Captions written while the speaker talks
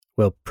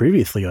Well,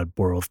 previously on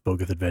Borrow's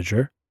Bogus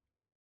Adventure.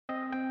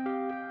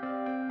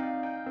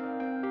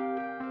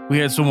 We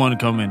had someone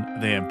come in.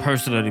 They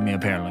impersonated me,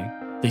 apparently.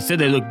 They said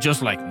they looked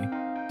just like me,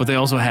 but they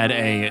also had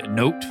a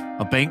note,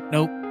 a bank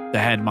note,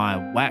 that had my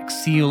wax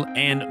seal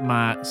and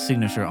my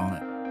signature on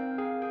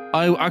it.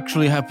 I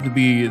actually happen to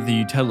be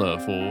the teller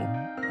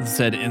for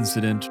said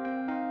incident.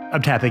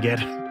 I'm tapping it.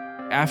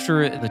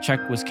 After the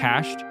check was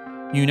cashed,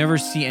 you never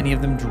see any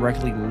of them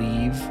directly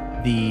leave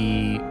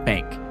the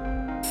bank.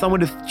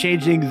 Someone is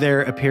changing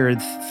their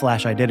appearance /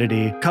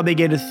 identity, coming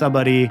in as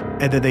somebody,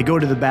 and then they go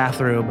to the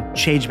bathroom,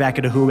 change back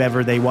into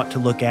whoever they want to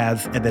look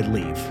as, and then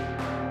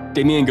leave.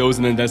 Damien goes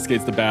and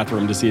investigates the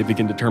bathroom to see if he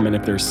can determine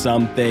if there's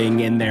something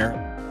in there.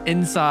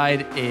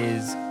 Inside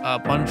is a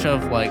bunch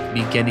of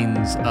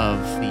beginnings of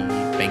the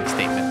bank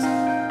statements.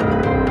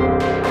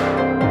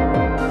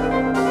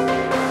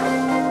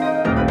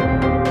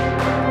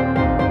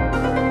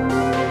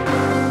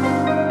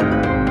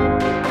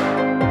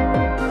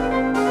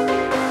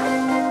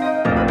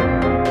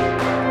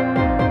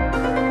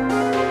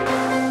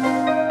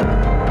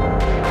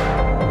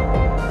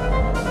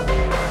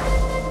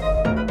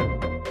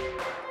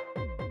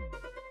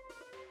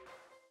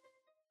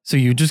 So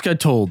you just got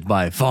told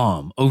by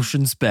Vom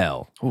Ocean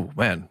Spell. Oh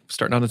man,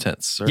 starting on the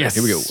tense. All right, Yes.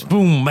 here we go.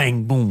 Boom,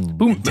 bang, boom.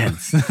 Boom.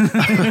 Intense.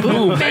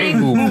 Boom, bang,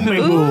 boom.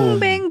 Boom,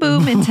 bang,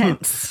 boom,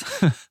 intense.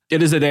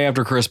 It is the day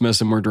after Christmas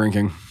and we're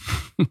drinking.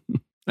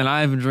 And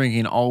I've been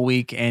drinking all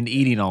week and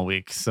eating all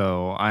week,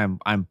 so I'm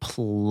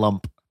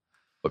plump.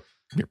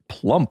 You're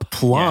plump.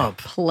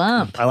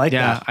 Plump. I like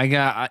Yeah, that. I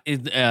got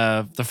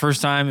the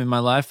first time in my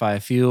life I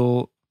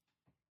feel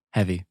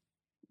heavy.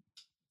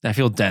 I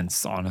feel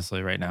dense,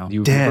 honestly, right now.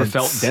 You've Dense. never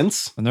felt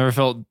dense? I've never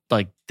felt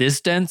like this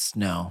dense.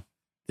 No,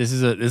 this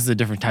is a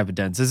different type of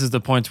dense. This is the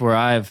point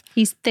where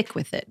He's thick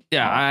with it.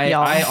 I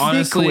Y'all.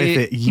 honestly Stick with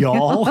it,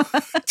 y'all.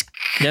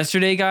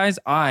 yesterday, guys,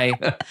 I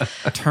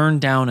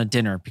turned down a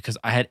dinner because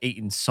I had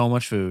eaten so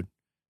much food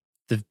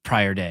the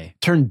prior day.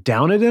 Turned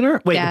down a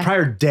dinner? Wait, Yeah. the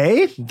prior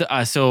day?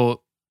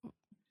 So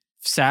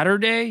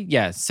Saturday,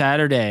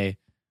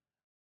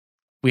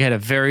 we had a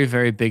very,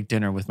 very big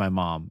dinner with my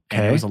mom.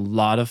 And Okay. it was a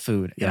lot of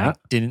food. And Yeah. I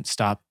didn't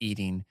stop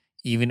eating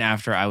even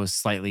after I was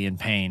slightly in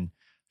pain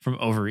from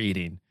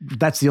overeating.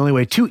 That's the only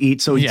way to eat.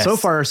 So Yes. so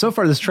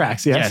far this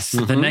tracks. Yes.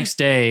 The Mhm. next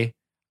day,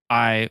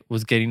 I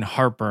was getting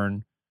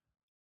heartburn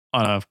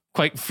on a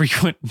quite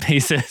frequent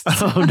basis.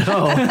 Oh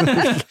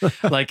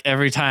no. Like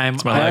every time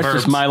my I life. That's burped,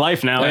 just my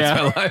life now.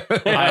 That's Yeah.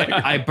 my life.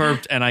 I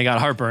burped and I got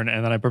heartburn,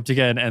 and then I burped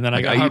again, and then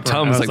I got I eat heartburn.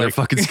 Tums and I like was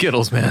they're fucking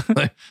Skittles, man.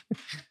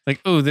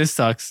 oh, this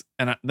sucks.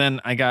 And then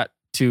I got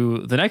to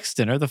the next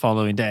dinner the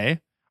following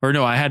day. Or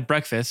no, I had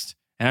breakfast.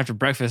 And after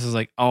breakfast, I was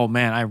like, oh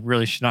man, I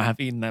really should not have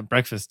eaten that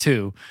breakfast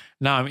too.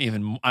 Now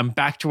I'm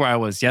back to where I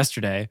was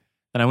yesterday.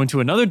 Then I went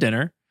to another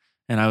dinner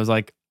and I was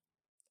like,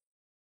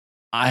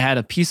 I had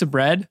a piece of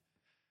bread,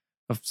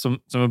 of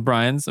some of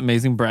Brian's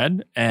amazing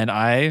bread. And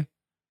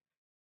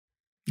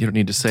You don't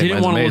need to say Didn't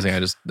mine's wanna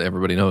amazing.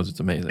 Everybody knows it's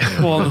amazing.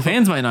 well, the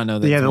fans might not know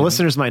that. Yeah, it's the amazing.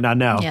 listeners might not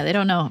know. Yeah, they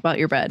don't know about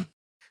your bread.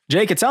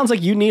 Jake, it sounds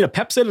like you need a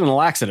Pepsid and a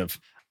laxative.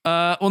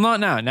 Well, not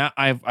now. Now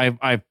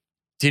I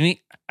didn't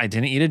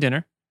eat a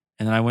dinner.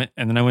 And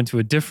then I went to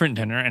a different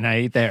dinner and I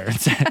ate there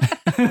instead.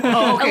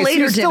 Oh, okay. A So later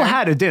you still dinner.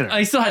 had a dinner.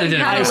 I still had a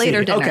dinner. Had a I see.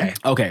 later dinner. Okay.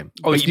 Okay.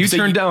 Oh, But you so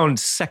turned down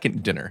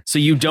second dinner. So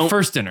you don't.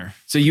 First dinner.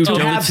 So you So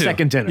don't have two.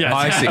 second dinner. Yes. Oh,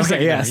 I see. Second Okay,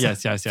 dinner.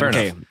 yes. Yes. Fair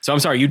Okay. So I'm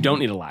sorry. You don't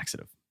need a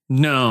laxative.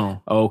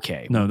 No.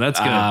 Okay. No, that's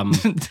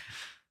good.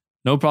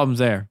 No problems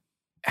there.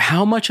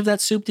 How much of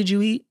that soup did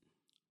you eat?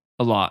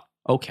 A lot.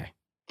 Okay.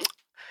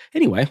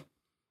 Anyway,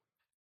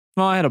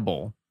 Well, I had a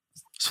bowl.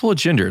 It's full of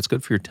ginger. It's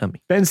good for your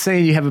tummy. Ben's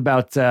saying you have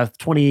about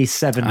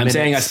 27 I'm minutes.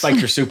 saying I spiked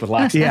your soup with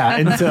laxative. Yeah,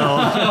 until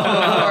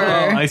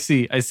I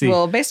see.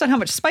 Well, based on how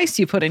much spice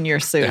you put in your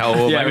soup,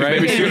 Yeah,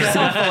 right. give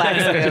yourself a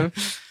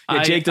laxative.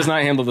 Yeah, Jake does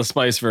not handle the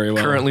spice very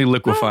well. Currently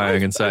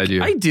liquefying inside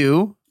you. I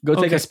do. Go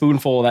take Okay. a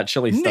spoonful of that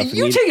chili stuff. and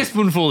You eat take a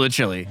spoonful of the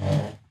chili.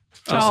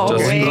 Just-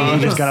 wait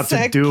you just got a up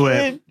to do it.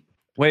 second.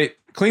 Wait,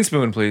 clean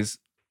spoon, please.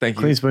 Thank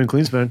you.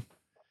 Clean spoon.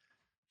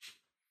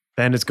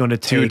 Ben is going to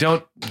take Dude,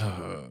 don't.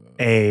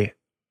 a Is he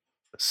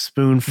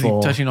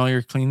spoonful. touching all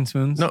your clean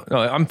spoons? No,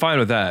 I'm fine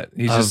with that.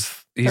 He's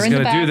Of- he's They're in the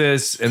gonna do back.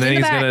 this, and then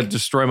In the he's gonna back.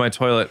 destroy my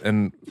toilet,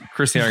 and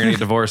Christy and I are gonna get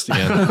divorced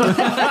again.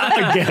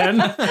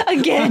 Again.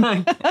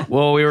 Again.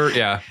 Well, we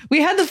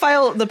We had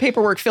the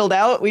paperwork filled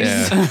out. We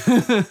Yeah. just, we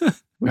All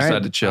just had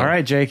right. to chill. All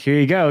right, Jake, here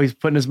you go. He's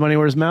putting his money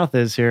where his mouth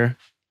is here.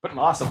 Putting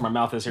lots of my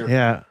mouth is here.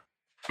 Yeah.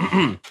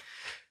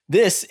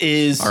 This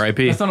is.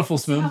 R.I.P. That's not a full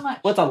spoon.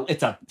 Well,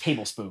 it's a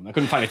tablespoon. I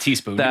couldn't find a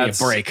teaspoon. Give me a That's-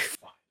 break.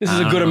 This is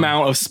a good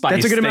amount of spice.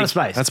 That's a good amount of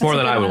Thank- spice. That's more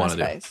than I would want to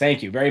do. Spice.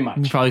 Thank you very much.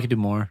 You probably could do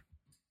more.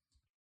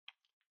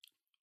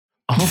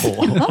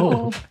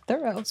 Oh,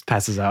 thorough.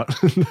 Passes out.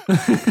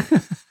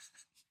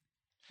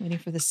 Waiting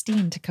for the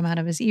steam to come out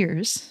of his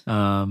ears.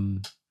 How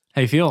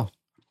you feel?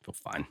 Feel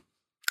fine.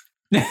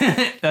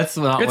 That's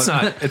not. It's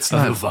not. It's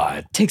not.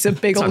 fine. Takes a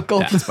big It's old not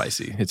gulp. that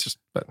spicy. It's just,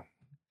 but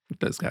it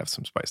does have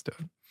some spice to it.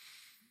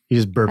 He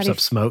just How burps do you- up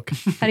smoke.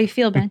 How do you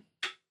feel, Ben?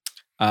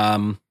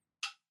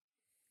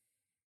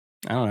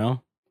 I don't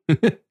know.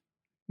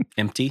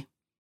 Empty.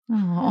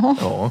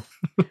 Oh.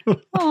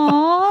 Oh,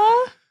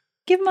 Aw.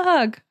 Give him a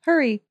hug.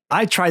 Hurry.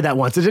 I tried that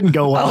once. It didn't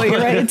go well. Oh, you're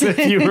right, it if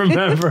didn't. you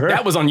remember.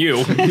 That was on you.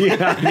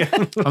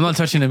 yeah. I'm not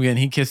touching him again.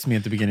 He kissed me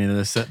at the beginning of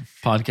this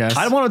podcast.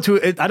 I don't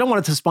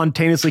want it to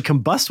spontaneously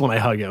combust when I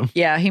hug him.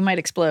 Yeah, he might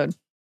explode.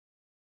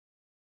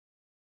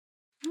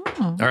 Oh,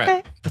 All right.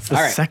 okay. That's the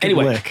All right. second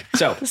Anyway, lick.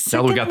 so The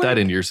now we second got that one.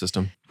 into your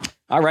system.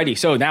 alrighty.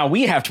 So now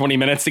we have 20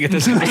 minutes to get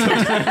this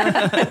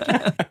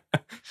episode.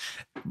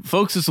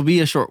 Folks, this will be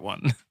a short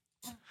one.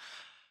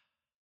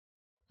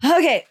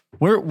 Okay.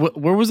 Where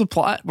was the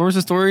plot? Where was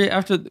the story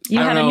after? You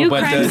I had don't a know, new but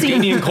crime scene.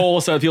 Damian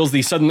Cole feels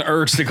the sudden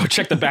urge to go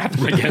check the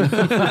bathroom again.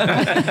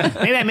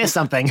 Maybe I missed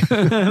something.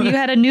 You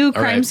had a new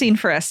crime right. scene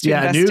for us to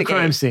yeah, new investigate.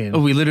 crime scene. Oh,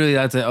 we literally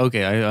that's it.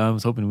 Okay, I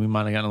was hoping we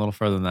might have gotten a little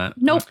further than that.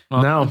 Nope.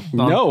 No.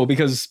 No,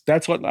 because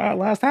that's what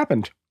last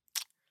happened.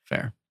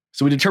 Fair.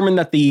 So we determined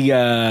that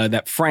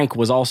that Frank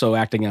was also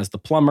acting as the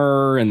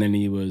plumber, and then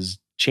he was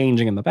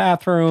changing in the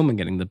bathroom and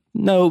getting the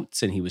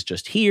notes, and he was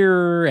just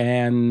here,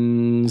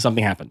 and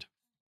something happened.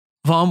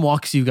 Vom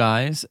walks you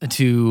guys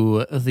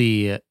to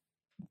the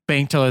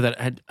bank teller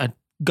that had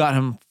got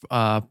him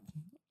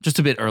just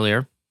a bit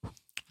earlier.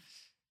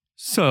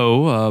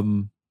 So,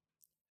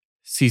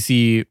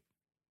 CCIA,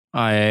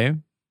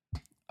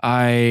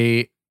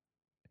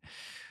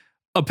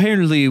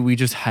 apparently we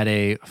just had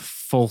a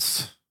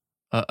false,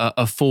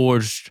 a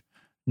forged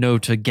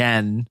note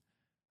again.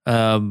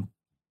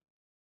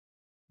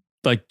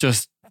 Like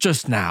just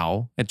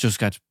now, it just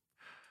got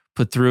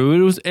put through. It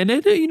was, and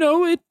it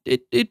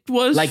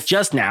was Like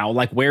just now,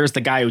 like where's the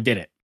guy who did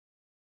it?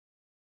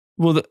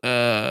 well,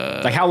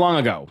 Like how long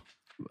ago?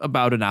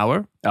 about an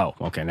hour. Oh,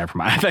 okay, never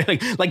mind.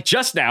 like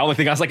just now, like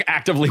the guy's like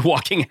actively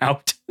walking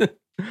out.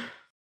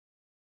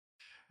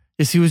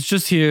 Yes, he was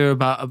just here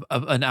about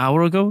an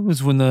hour ago.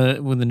 Was when the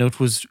note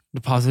was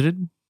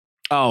deposited.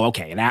 Oh,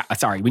 okay.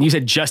 Sorry, when you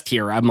said just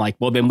here, I'm like,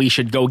 well, then we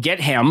should go get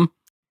him.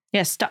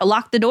 Yes,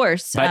 lock the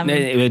doors. But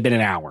it had been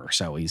an hour,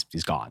 so he's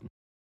gone.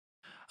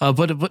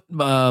 But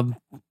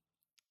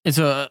it's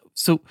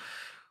so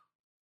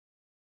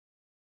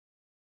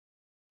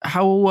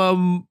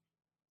how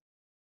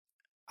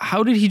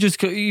did he just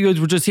go? You guys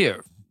were just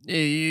here.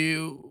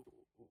 Did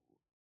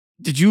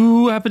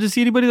you happen to see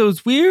anybody that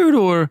was weird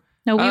or?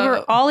 no, we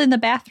were all in the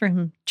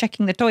bathroom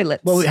checking the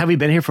toilets. Well, have we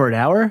been here for an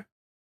hour?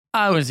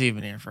 I was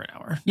even here for an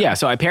hour. Yeah,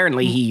 so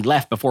apparently he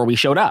left before we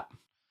showed up.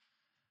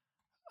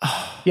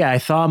 Yeah, I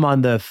saw him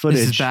on the footage.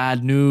 This is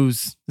bad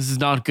news. This is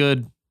not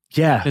good.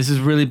 Yeah. This is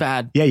really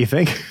bad. Yeah, you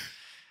think?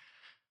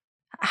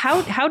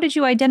 How did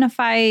you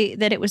identify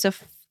that it was a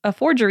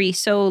forgery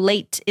so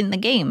late in the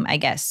game? I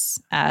guess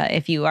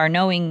if you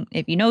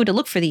know to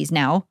look for these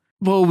now.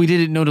 Well, we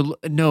didn't know to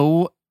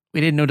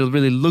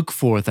really look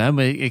for them.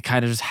 It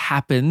kind of just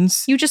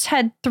happens. You just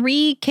had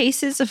 3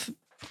 cases of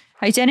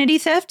identity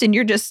theft, and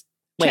you're just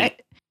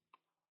Wait.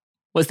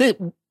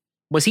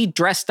 Was he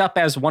dressed up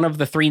as one of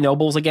the 3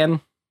 nobles again?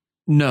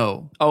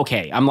 No.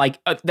 Okay, I'm like,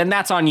 then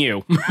that's on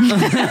you.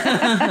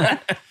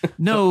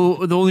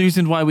 No, the only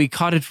reason why we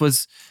caught it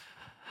was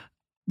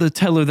the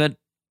teller that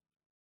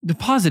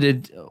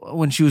deposited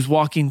when she was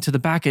walking to the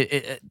back.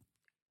 The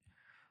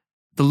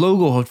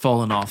logo had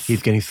fallen off.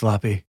 He's getting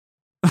sloppy.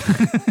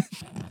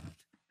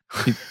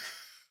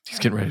 He's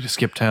getting ready to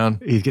skip town.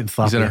 He's getting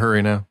sloppy. He's in a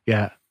hurry now.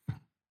 Yeah.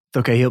 It's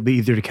okay. He'll be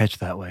easier to catch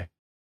that way.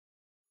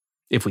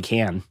 If we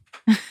can.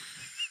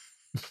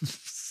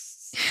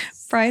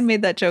 Brian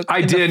made that joke. I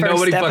in the did. first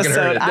Nobody fucking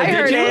episode. heard it. I Did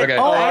heard you? it. Okay.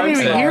 Oh, I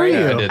didn't even hear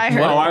you. I did. I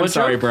heard Oh, I'm it.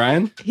 sorry,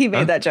 Brian. He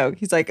made that joke.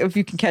 He's like, if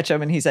you can catch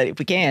him, and he said, if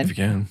we can. If you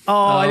can. Oh,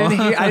 I didn't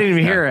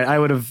even hear it. I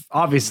would have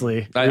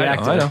obviously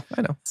reacted. I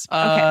know.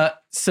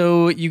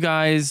 So you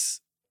guys,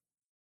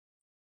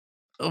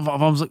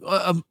 Mom's like,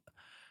 well,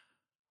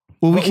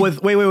 we can,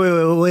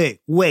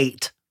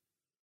 Wait.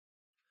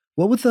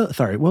 What was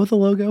the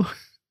logo?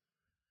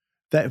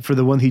 That for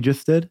the one he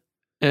just did?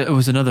 it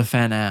was another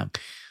fan app.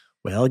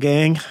 Well,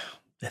 gang,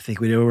 I think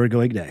we know where we're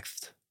going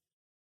next.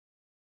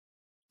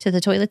 To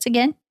the toilets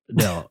again?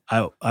 No,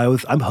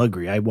 I'm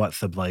hungry. I want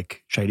some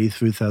like Chinese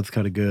food. Sounds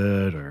kind of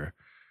good. Or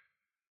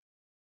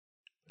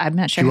I'm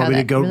not do sure you how want me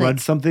to that go relates. run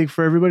something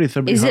for everybody?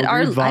 Somebody Is it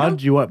hungry? our- I Vaughn, don't-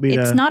 do you want me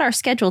to? It's not our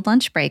scheduled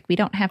lunch break. We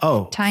don't have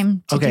Oh,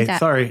 time to do Okay, that.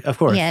 sorry. Of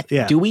course. yet.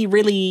 Yeah. Do we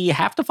really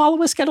have to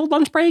follow a scheduled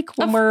lunch break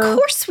when Of we're...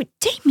 course we,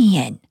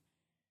 Damien.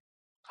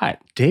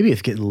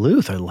 Damien's getting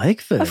loose. I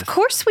like this. Of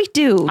course we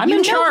do. I'm You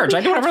in know charge. we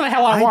I do have whatever the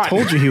hell I want. I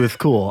told you he was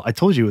cool. A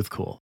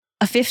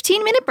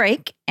 15-minute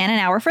break and an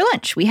hour for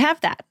lunch. We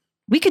have that.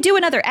 We could do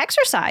another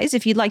exercise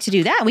if you'd like to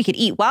do that. We could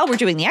eat while we're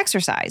doing the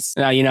exercise.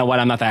 You know what?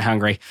 I'm not that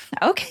hungry.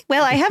 Okay.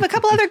 Well, I have a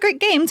couple other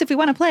great games if we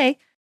want to play.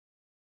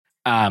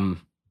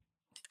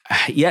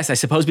 Yes, I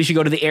suppose we should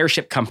go to the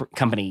airship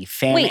company,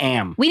 Fan Wait.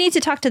 Am. We need to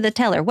talk to the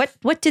teller.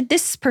 What did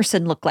this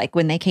person look like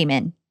when they came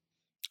in?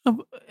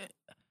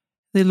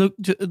 They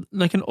looked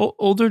like an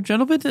older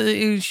gentleman.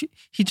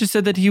 He just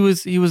said that he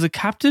was a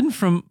captain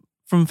from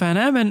from Fan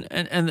Am,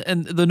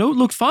 and the note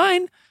looked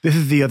fine. This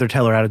is the other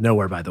teller out of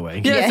nowhere, by the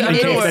way. Yes, Yeah, I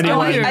it know. is.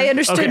 I'm here. I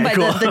understood Okay, by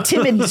cool. the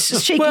timid,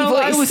 shaky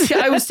Well, voice.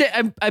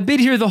 I've been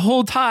here the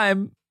whole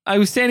time. I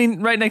was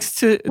standing right next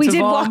to. We to did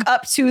Vaughn. walk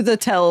up to the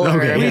teller.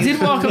 Okay. We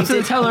did walk up to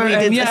the teller. We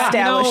and did yeah,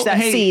 establish no, that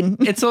hey, scene.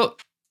 It's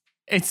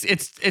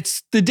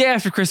the day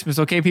after Christmas.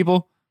 Okay,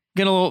 people,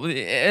 get a little.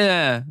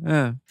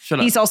 Shut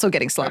up. He's also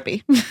getting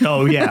sloppy.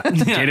 Oh yeah,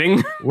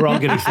 Kidding? we're all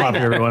getting sloppy,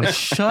 everyone.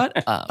 Shut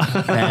up.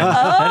 Man.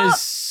 That is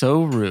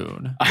so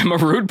rude. I'm a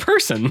rude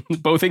person,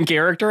 both in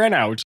character and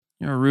out.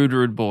 You're a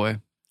rude boy.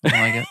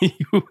 I like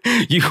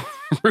it. you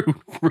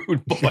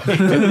rude boy.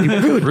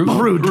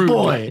 Rude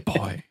boy.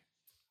 Boy.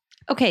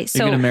 Okay, You're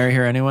so gonna marry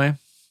her anyway.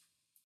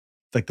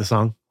 Like the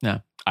song.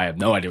 I have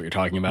no idea what you're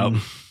talking about.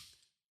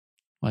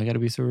 Why I gotta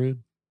be so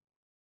rude?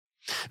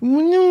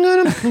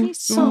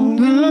 he's so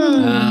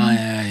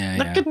yeah.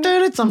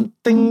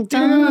 Something.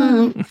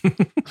 I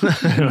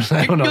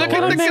don't know. Yeah, what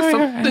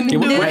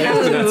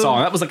happened to that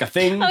song? That was like a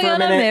thing Oh, for yeah, a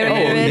minute. marry her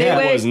yeah,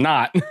 anyway. it was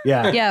not.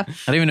 Yeah. yeah, I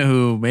don't even know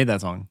who made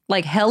that song.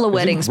 like hella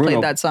weddings Bruno?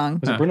 played that song.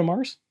 Was it Bruno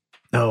Mars?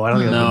 No, I don't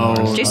think No.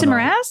 it was Jason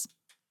Mraz?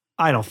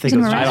 I don't think Jason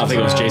it was. Mraz? I don't think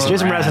it was Jason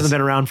Jason Mraz Mraz. hasn't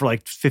been around for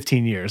like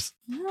 15 years.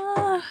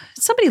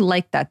 Somebody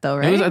liked that though,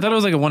 right? I thought it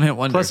was like a one-hit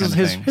wonder. Plus, kind of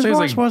his thing. voice So he's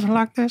like, wasn't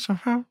like this.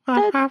 yeah,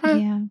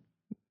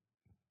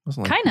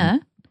 Wasn't like- kind of.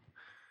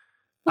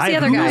 What's the I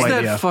other have guy? no Who's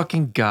idea. that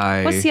fucking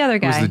guy? What's the other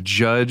Who was guy? the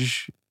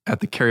judge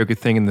at the karaoke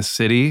thing in the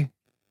city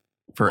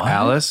for What?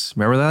 Alice?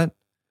 Remember that?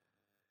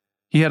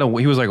 He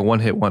was like a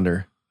one-hit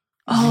wonder.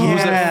 Oh,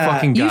 Who's that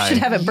fucking guy? you should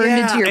have it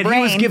burned into your and brain.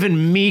 he was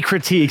giving me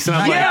critiques, and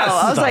I'm like, Yes!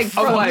 I was "The like,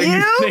 fuck from you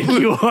you? think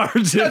you are?"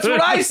 Dude? That's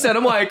what I said.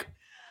 I'm like,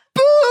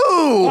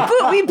 boo!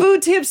 We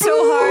booed him so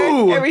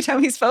hard every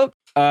time he spoke.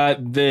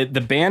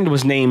 The band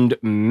was named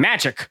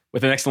Magic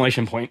with an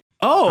exclamation point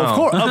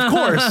Oh, Oh. of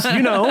course,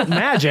 you know,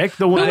 Magic.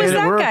 The one Who was that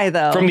that we're guy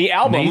though? from the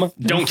album Nathan-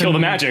 "Don't Kill the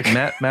Magic."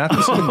 Matt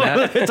Matheson.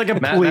 It's like a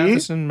Matt plea.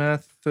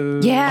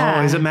 Matheson. Yeah.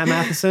 Oh, is it Matt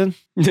Matheson?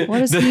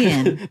 What is he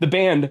in? The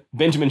band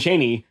Benjamin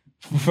Cheney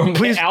from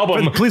Please, the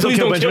album please don't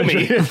kill me. Benjamin.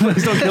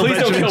 Please don't kill Please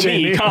don't Benjamin kill me,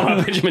 Cheney.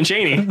 comma, Benjamin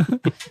Cheney.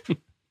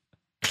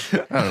 I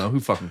don't know. Who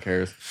fucking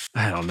cares?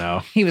 I don't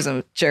know. He was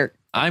a jerk.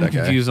 I'm That guy.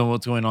 confused on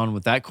what's going on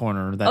with that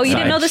corner. That Oh, you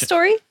didn't side. know the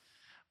story?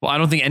 Well, I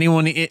don't think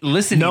anyone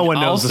listening. No one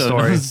knows the also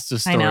story. knows the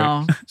story. I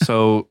know.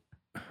 So,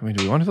 I mean,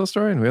 do we want to tell the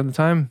story? Do we have the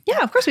time?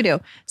 Yeah, of course we do.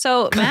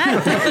 So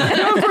Matt,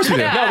 No, of course we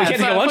do. No, we can't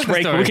take a lunch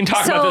break, but we can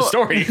talk about this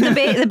story.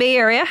 the Bay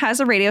Area has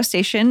a radio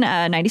station,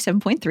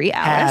 97.3.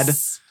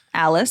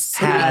 Alice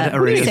Had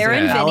a radio Sarah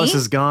station. and Vinny. Alice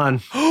is gone.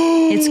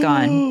 It's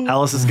gone.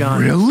 Alice is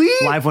gone. Really?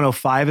 Live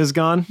 105 is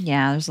gone.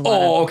 Yeah, there's a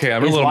lot. Oh, okay.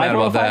 I'm a Is little Live mad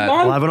about 105 that.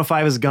 gone? Live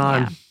 105 is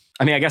gone. Yeah.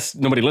 I mean, I guess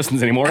nobody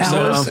listens anymore.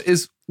 Alice So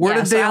is where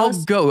Yeah, did so they all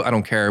Alice- go? I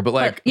don't care, but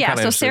like, But, yeah,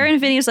 kinda so Sarah and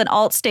Vinny was an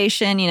alt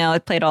station. You know,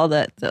 it played all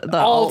the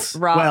alt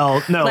rock.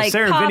 Well, no, like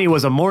Sarah and pop. Vinny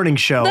was a morning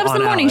show. That was on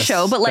the morning Alice.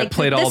 show, but like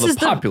played all this the is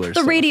popular the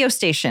stuff. radio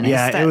station.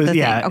 Yeah, is it was- the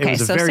yeah, thing. it Okay,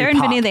 was a so very Sarah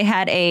and Vinny, pop. they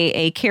had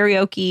a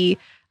karaoke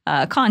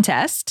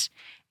contest,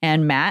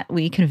 and Matt,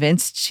 we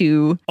convinced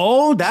to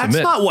Oh, that's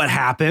Submit. not what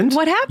happened.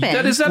 what happened?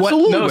 That is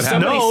absolutely no, what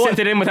happened. somebody No. sent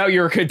it in without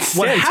your consent.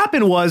 What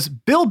happened was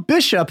Bill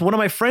Bishop, one of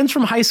my friends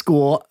from high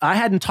school, I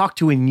hadn't talked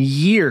to in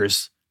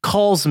years,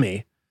 calls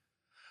me.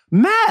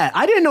 Matt,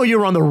 I didn't know you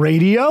were on the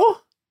radio.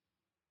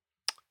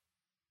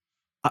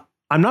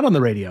 I'm not on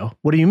the radio.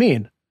 What do you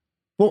mean?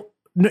 Well,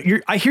 no,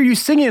 I hear you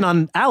singing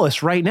on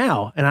Alice right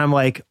now. And I'm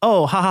like,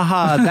 oh, ha ha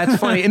ha, that's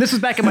funny. And this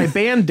was back in my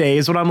band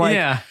days when I'm like,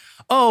 yeah.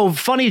 oh,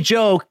 funny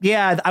joke.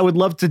 Yeah, I would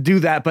love to do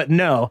that, but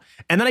no.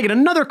 And then I get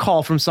another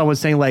call from someone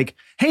saying like,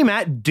 hey,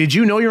 Matt, did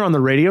you know you're on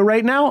the radio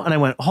right now? And I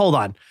went, hold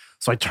on.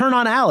 So I turn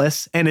on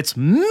Alice and it's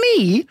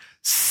me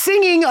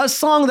singing a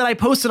song that I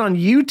posted on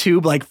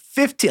YouTube like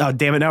 15. Oh,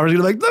 damn it. Now we're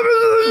going to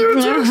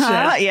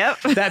like, shit.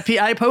 Yep. That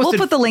I We'll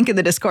posted put the link in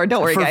the Discord.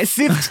 Don't worry, for guys.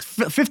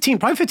 15,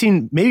 probably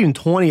 15, maybe even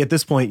 20 at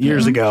this point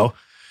years ago.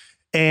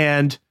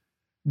 And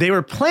they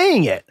were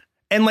playing it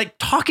and like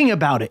talking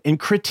about it and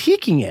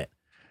critiquing it.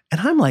 And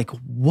I'm like,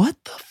 what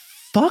the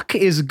fuck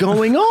is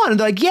going on? And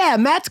they're like, yeah,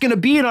 Matt's going to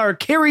be in our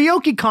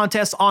karaoke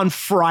contest on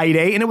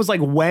Friday. And it was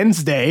like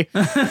Wednesday.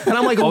 And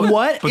I'm like,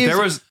 what But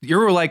you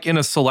were like in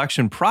a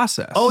selection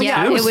process. Oh,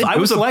 yeah, Yeah, I was it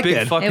a selected.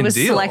 big fucking It was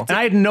deal. selected. And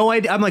I had no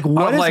idea. I'm like,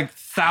 what Of is like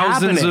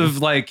thousands happening? of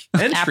like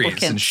entries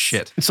Applicants. and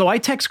shit. So I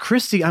text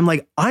Christy. I'm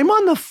like, I'm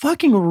on the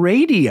fucking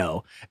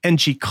radio.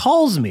 And she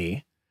calls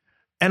me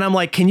and I'm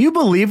like, can you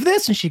believe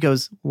this? And she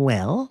goes,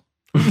 well,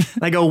 and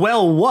I go,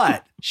 well,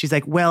 what? She's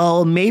like,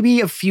 well, maybe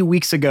a few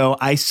weeks ago,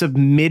 I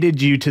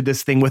submitted you to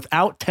this thing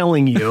without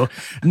telling you,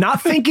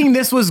 not thinking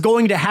this was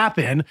going to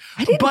happen.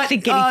 I didn't but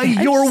think anything.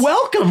 I you're just-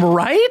 welcome,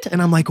 right?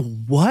 And I'm like,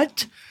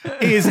 what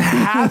is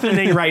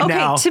happening right Okay,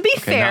 now? to be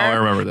Okay, fair, now I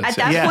remember this. at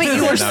that Yeah. point you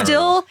Now I were remember.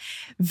 still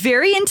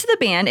very into the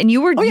band and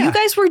you yeah.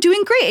 guys were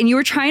doing great and you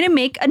were trying to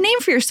make a name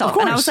for yourself. Of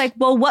course. And I was like,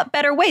 well, what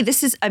better way?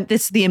 This is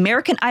the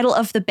American Idol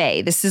of the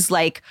Bay. This is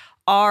like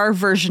our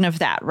version of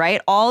that,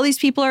 right? All these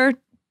people are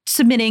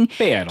submitting.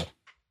 Bay Idol.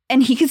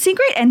 and he can sing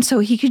great. And so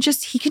he could do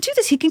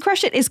this. He can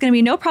crush it. It's going to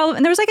be no problem.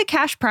 And there was like a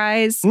cash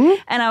prize.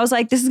 And I was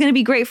like, this is going to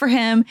be great for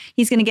him.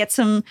 He's going to get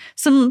some,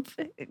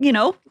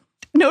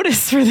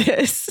 notice for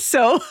this.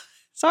 So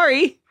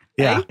sorry.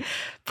 Yeah. I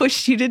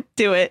pushed you to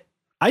do it.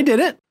 I did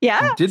it.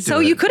 Yeah. You did do so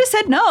it. you could have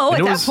said no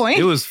And at that point.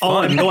 It was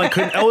Oh, fun. no, I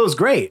couldn't. Oh, it was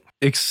great.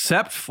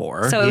 Except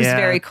for So it was Yeah.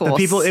 very cool. The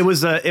people, it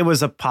was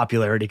a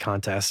popularity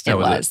contest. it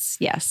was it. was,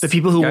 yes. The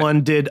people who Okay.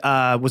 won did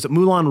was it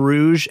Moulin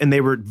Rouge, and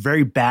they were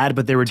very bad,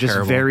 but they were just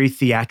Terrible. very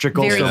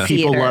theatrical, Very so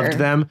people theater. loved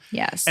them.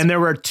 Yes. And there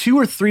were 2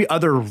 or 3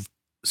 other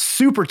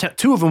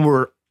two of them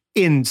were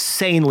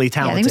insanely yeah, I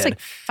talented. think it was like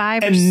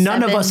 5 or and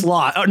none 7. of us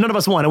lost. None of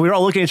us won, and we were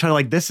all looking at each other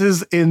like, "This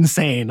is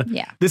insane.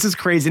 Yeah. This is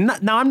crazy."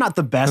 Now I'm not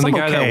the best. and the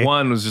I'm guy okay. that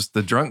won was just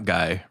the drunk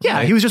guy. Yeah,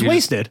 right? he was just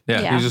wasted. He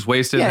Yeah. was just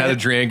wasted, Yeah. had a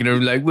drink, and they were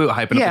like, we were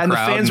hyping Yeah, up and the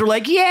the crowd. fans were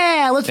like,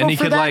 "Yeah, let's and vote he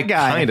for could that like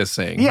guy." kind of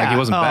sing. Yeah. Like he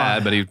wasn't Oh.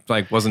 bad, but he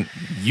like wasn't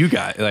you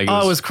guy. Like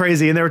Oh, it was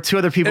crazy, and there were 2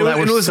 other people that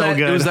were so that,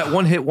 good. It was that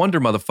one hit wonder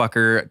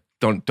motherfucker.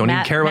 Don't even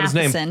Matt care about his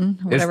name. Matheson,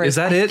 whatever. Is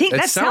that I it? think It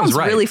that sounds sounds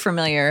right. really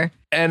familiar.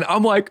 And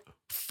I'm like,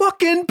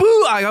 fucking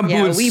boo! I'm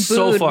Yeah, booing we booed.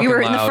 so fucking we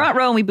were in the loud. front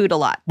row and we booed a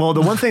lot. Well,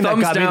 the one thing that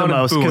Thumbs got me the down and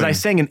most, because I booing.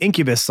 sang an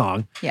Incubus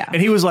song, Yeah.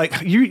 and he was like,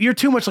 "You're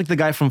too much like the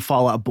guy from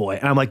Fall Out Boy,"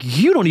 and I'm like,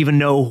 "You don't even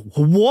know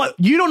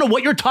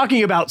what you're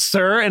talking about,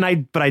 sir."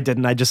 But I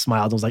didn't. I just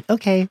smiled. I was like,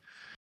 "Okay."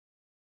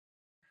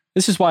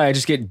 This is why I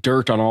just get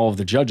dirt on all of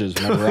the judges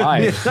whenever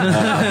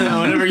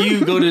Whenever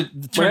you go to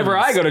whenever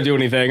I go to do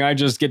anything, I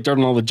just get dirt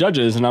on all the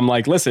judges, and I'm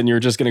like, "Listen, you're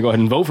just going to go ahead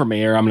and vote for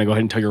me, or I'm going to go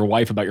ahead and tell your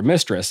wife about your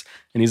mistress."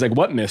 And he's like,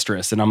 "What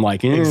mistress?" And I'm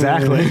like,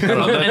 Exactly. I don't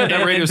know,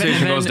 that radio And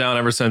station Ben- goes down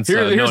ever since.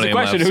 Here's No the Name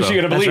question: left, who's so. she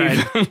going to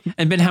That's believe?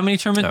 And Ben, how many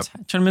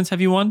tournaments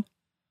have you won?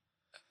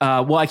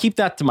 Well, I keep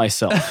that to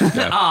myself.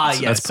 Ah,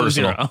 yes, that's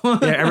personal. so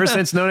 0. Yeah, ever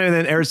since No Name and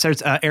then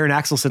Aaron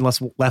Axelson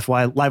left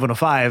Live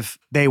 105,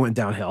 they went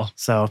downhill.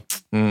 So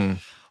Mm.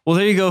 Well,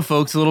 there you go,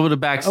 folks. A little bit of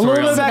backstory. A little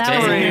bit of on the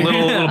backstory. day.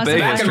 Little That was big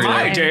back history in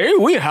there. my day,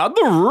 we had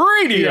the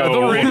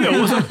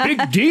radio. was a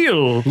big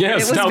deal.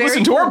 Yes, It was now very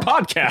listen to our cool.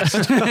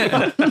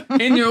 podcast.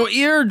 In your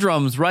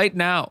eardrums right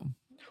now.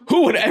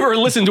 Who would ever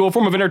listen to a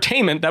form of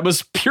entertainment that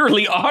was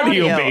purely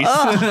audio based?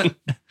 Ugh.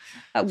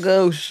 How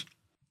goes?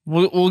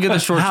 We'll get the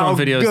short How form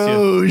videos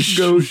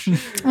too.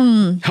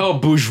 gosh. How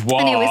bourgeois.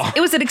 Anyways,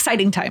 it was an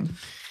exciting time.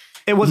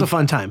 It was a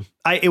fun time.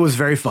 It was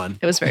very fun.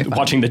 It was very fun.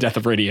 Watching the death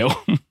of radio.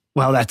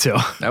 Well, that too.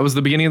 That was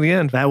the beginning of the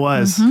end. That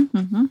was.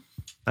 Mm-hmm.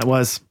 That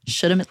was.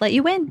 Should have let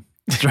you win.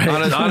 That's right.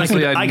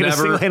 Honestly, I could have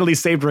never- single-handedly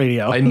saved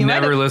radio. I You might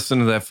never have-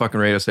 listened to that fucking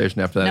radio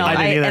station after that. No, I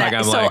didn't either. and Like,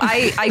 I'm so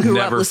like, I grew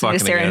up never listening to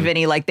fucking Sarah and again.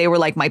 Vinny. Like they were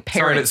like my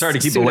parents. Sorry to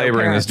keep pseudo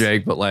belaboring this, parents.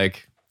 Jake, but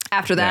like,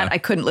 After that, Yeah. I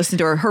couldn't listen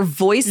to her. Her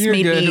voice You're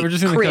made good. me We're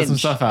just gonna cut some cringe.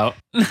 stuff out.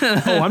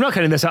 Oh, I'm not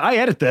cutting this out. I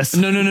edit this.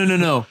 No.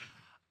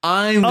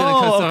 I'm gonna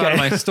cut some out okay. of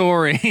my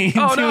story.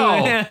 Oh,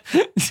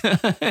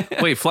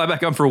 no. wait, fly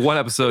back up for one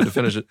episode to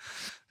finish it.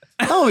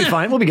 Oh, we'll be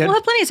fine. We'll be good. We'll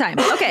have plenty of time.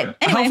 Okay.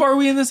 Anyway, How far are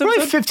we in this We're like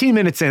episode? 15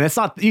 minutes in. It's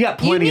not. You got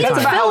plenty need of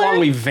That's time. about how filler? long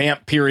we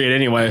vamp, period,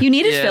 anyway. you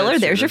needed Yeah, filler.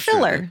 that's There's true, your that's true.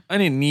 filler. I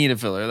didn't need a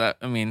filler.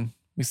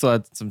 We still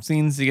had some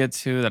scenes to get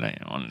to that I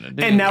wanted to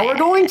do. And now we're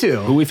going Who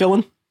to. we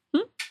filling?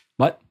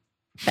 What?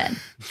 Ben,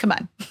 come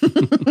on.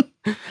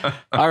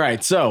 All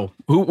right, so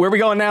where are we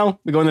going now?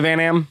 We going to Van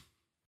Am?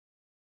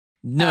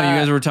 no, you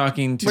guys were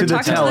talking to We're the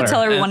talking to teller. the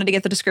teller. We And- wanted to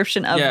get the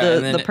description of Yeah,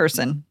 and the then-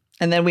 person.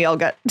 And then we all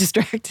got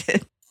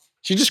distracted.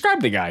 She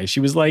described the guy. She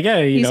was like,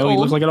 hey, He's he old.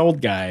 looks like an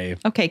old guy.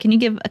 Okay, can you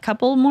give a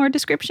couple more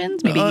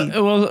descriptions? Maybe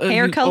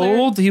hair he's color?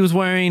 Old. He was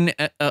wearing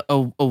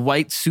a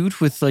white suit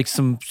with like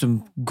some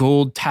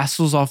gold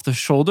tassels off the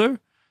shoulder,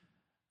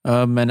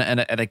 and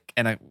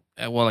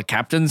a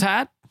captain's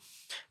hat.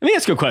 Let me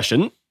ask you a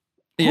question.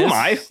 Who am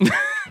I?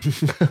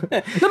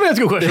 Let me ask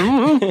you a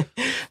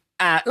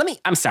question.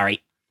 I'm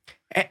sorry.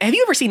 Have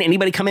you ever seen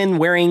anybody come in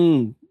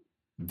wearing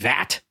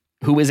that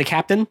who is a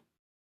captain?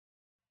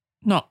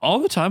 Not all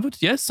the time, but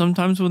yes,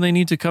 sometimes when they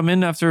need to come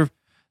in after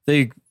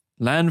they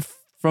land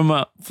from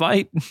a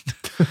flight.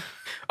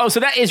 Oh, so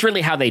that is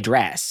really how they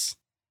dress.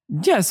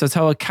 Yes, that's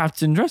how a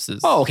captain dresses.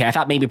 Oh, okay. I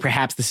thought maybe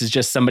perhaps this is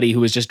just somebody who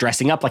was just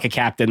dressing up like a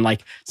captain,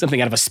 like something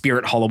out of a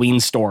Spirit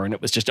Halloween store, and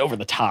it was just over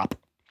the top.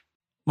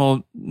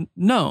 Well,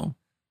 no.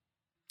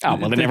 Oh,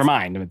 well, then never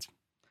mind.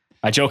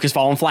 My joke has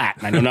fallen flat,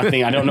 and I know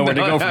nothing. I don't know where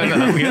to go from No,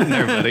 here. we're getting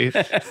there, buddy.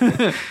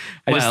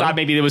 I just thought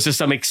maybe there was just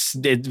some.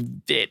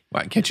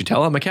 Why can't you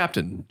tell I'm a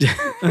captain?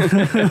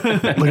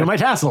 Look at my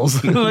tassels.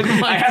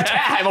 I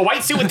have a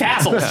white suit with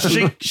tassels.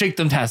 shake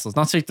them tassels,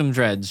 not shake them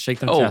dreads. Shake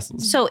them Oh.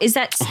 tassels. So is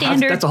that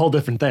standard? That's a whole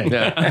different thing.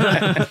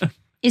 Yeah.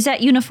 Is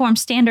that uniform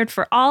standard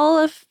for all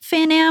of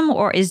Fan Am,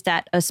 or is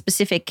that a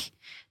specific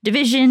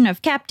division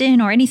of captain,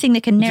 or anything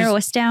that can narrow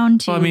us down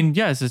to? Well, I mean,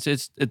 yes,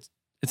 it's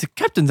a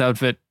captain's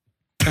outfit.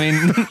 I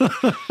mean,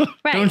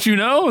 right. don't you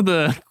know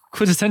the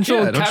quintessential?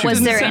 Yeah, don't you captain's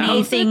Was there outfit?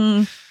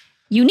 anything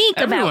unique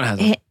Everyone about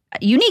has them.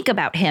 unique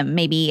about him?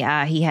 Maybe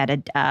he had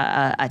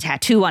a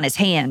tattoo on his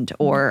hand,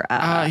 or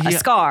a yeah.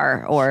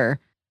 scar, or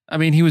I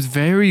mean, he was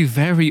very,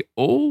 very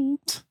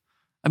old.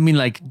 I mean,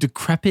 like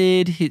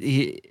decrepit,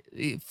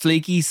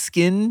 flaky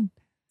skin.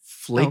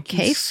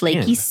 flaky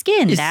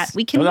skin that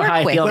we can Know how I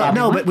work with. feel Well, about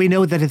no, but we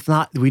know that it's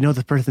not. We know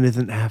the person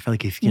doesn't have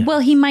flaky skin. Well,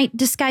 he might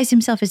disguise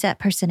himself as that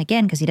person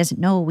again because he doesn't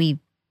know we've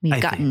I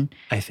gotten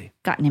see.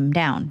 him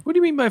down. What do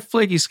you mean by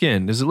flaky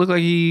skin? Does it look like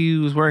he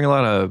was wearing a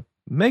lot of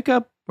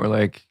makeup or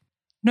like?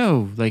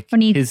 No, like Or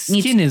his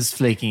skin is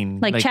flaking.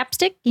 Like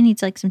chapstick? He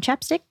needs like some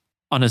chapstick?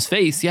 on his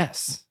face,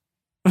 yes.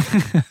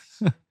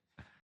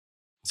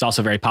 It's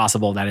also very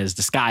possible that his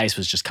disguise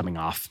was just coming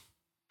off.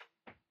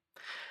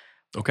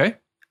 Okay.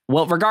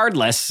 Well,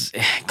 regardless,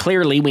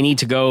 clearly we need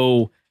to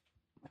go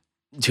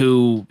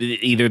to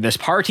either this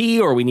party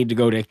or we need to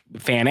go to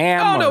Fan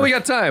Am. Oh no, or- we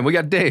got time. We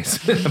got days.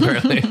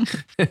 Apparently,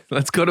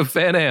 let's go to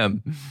Fan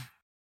Am.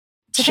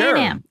 To Sure.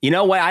 Fan Am. You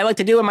know what I like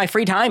to do in my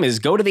free time is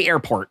go to the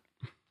airport.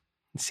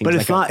 It seems But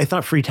like it's not. It's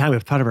not free time.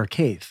 It's part of our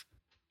cave.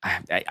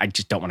 I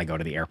just don't want to go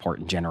to the airport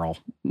in general.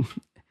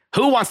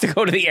 Who wants to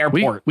go to the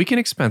airport? We can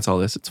expense all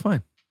this. It's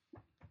fine.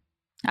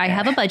 I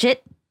have a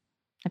budget.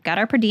 I've got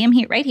our per diem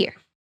here right here.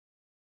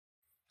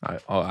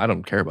 I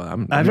don't care about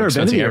that. I've never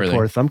been to the everything.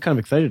 airport, so I'm kind of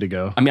excited to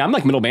go. I mean, I'm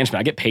like middle management.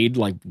 I get paid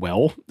like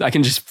well. I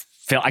can just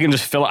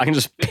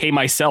pay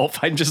myself.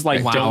 I just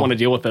like Wow. don't want to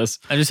deal with this.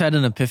 I just had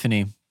an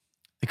epiphany.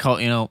 They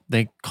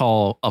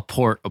call a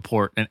port,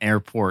 an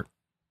airport.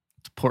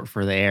 It's a port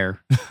for the air.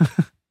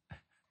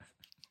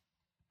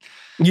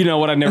 You know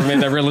what? I've never made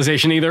that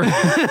realization either.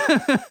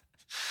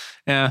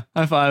 Yeah,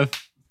 high five.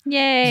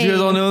 Yay. Did you guys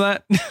all know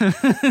that?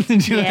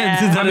 Did you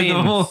Yeah. is that I a mean-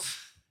 normal?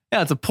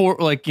 Yeah, it's a port,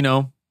 like,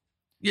 a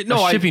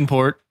shipping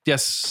port.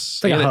 Yes.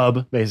 It's like a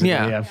hub, basically.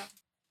 Yeah. Yeah.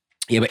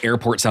 Yeah, but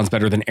airport sounds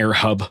better than air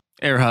hub.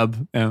 Air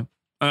hub. Yeah.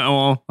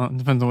 It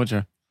depends on what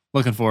you're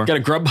looking for. Got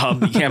a grub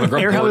hub. You can't have a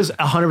grub Air hub port. is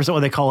 100% what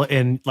they call it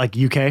in like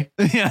UK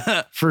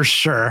Yeah. for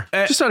sure.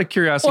 Just out of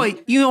curiosity.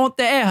 Wait, you know what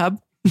the air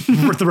hub?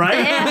 Right?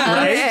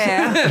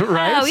 Yeah. Right?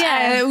 Right? Oh,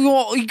 yeah. In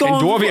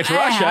Dwarvish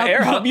Russia,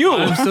 air hub you.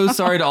 I'm so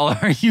sorry to all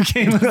our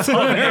UK listeners. Or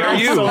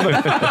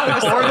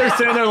they're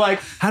sitting there like,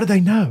 how did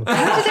they know?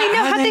 How did they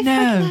know? How'd they figure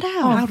that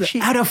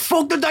out? How the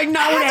fuck did they know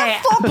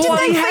that?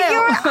 Bloody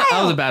hell. That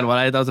was a bad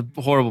one. That was a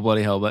horrible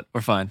bloody hell, but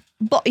we're fine.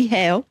 Bloody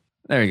hell.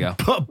 There you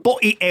go.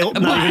 Body ale. No,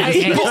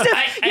 You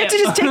have to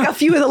just take a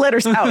few of the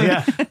letters out.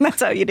 Yeah.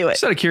 That's how you do it.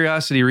 Just out of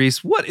curiosity,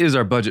 Reese, what is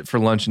our budget for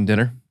lunch and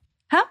dinner?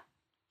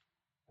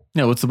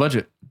 No, what's the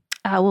budget?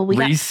 Well, we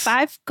Reese. got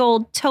 5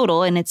 gold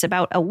total, and it's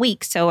about a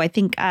week. So I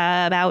think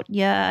about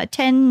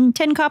 10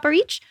 copper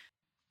each.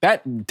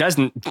 That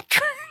doesn't.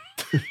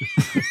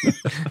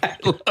 I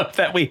love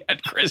that we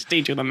had Chris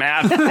teach you the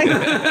math.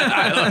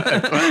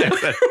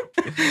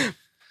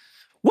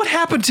 What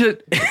happened to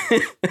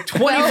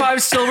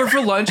 25 silver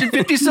for lunch and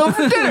 50 silver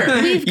for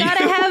dinner? We've got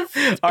to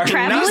have Our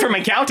travel. notes from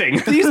accounting.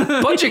 These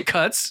budget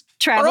cuts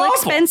Travel are awful.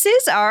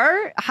 expenses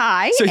are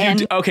high. So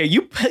and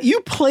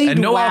you played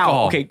And no WoW.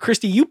 alcohol. Okay,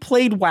 Christy, you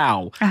played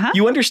WoW. Uh-huh.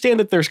 You understand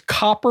that there's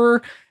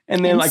copper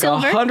and then And like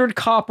silver. 100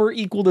 copper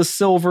equal to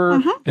silver,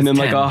 and then It's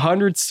like 10.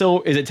 100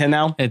 silver. Is it 10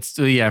 now? It's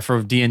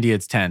for D&D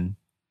it's 10.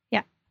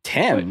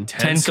 10.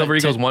 10 silver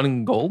equals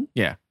 1 gold?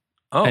 Yeah.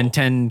 Oh. And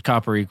 10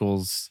 copper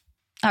equals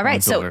all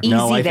right, so silver. easy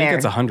No, I there. think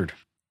it's 100.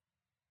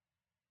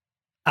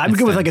 I'm It's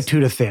good with like a tense.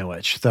 tuna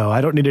sandwich, so I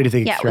don't need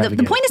anything yeah, extravagant.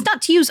 the point is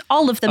not to use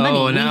all of the money.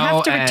 we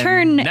have to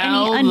return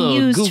any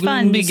unused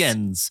funds.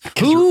 begins.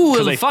 Who 'cause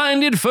will I-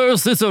 find it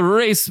first? It's a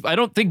race. I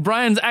don't think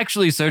Brian's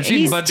actually searching,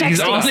 He's but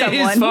he's texting on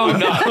his someone. phone.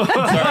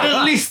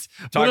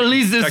 but at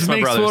least this Text my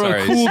makes brother, for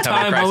sorry. a cool He's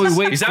having time crisis. while we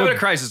wait He's for having a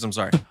crisis, I'm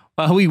sorry.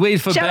 Shout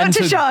Ben out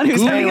to Sean,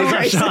 who's having a Google.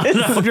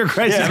 crisis. Your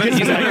crisis Yeah, gets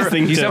he's better.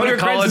 having- He's having a Your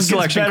college crisis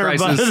gets selection better,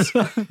 crisis.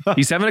 bud.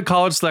 He's having a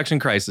college selection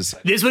crisis.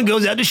 This one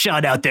goes out to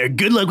Sean out there.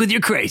 Good luck with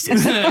your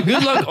crisis.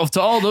 Good luck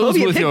to all those Hope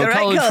you with picked your the right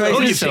college college. Oh, you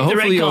crisis. picked the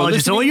right college.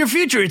 It's only your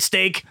future at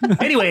stake.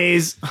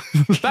 Anyways,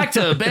 Back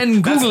to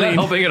Ben That's not Googling.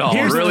 helping at all.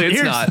 Really, it's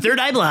here's not. Third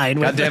Eye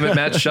Blind. God damn it,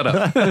 Matt, shut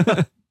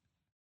up.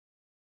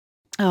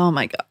 Oh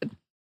my God.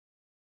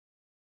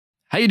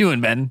 How you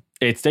doing, Ben?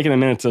 It's taking a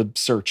minute to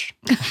search.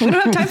 We don't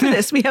have time for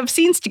this. We have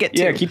scenes to get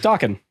to. Yeah, keep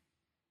talking.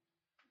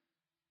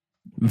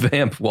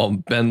 Vamp while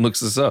Ben looks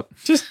this up.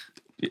 Just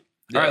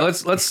All right,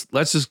 let's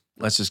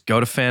just go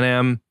to Fan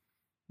Am.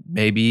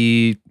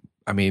 Maybe,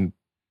 I mean,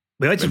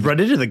 We might just run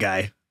into the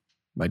guy.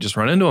 might just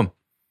run into him.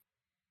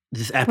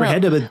 Just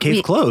apprehend him in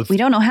case closed. We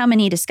don't know how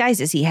many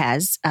disguises he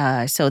has,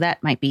 so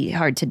that might be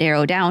hard to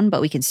narrow down,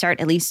 but we can start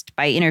at least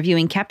by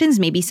interviewing captains.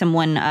 Maybe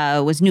someone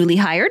was newly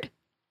hired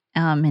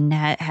and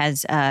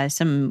has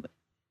some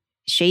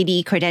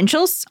shady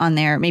credentials on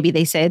their, maybe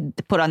they said,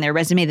 put on their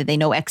resume that they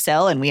know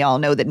Excel, and we all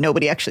know that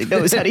nobody actually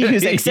knows how to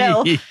use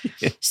Excel.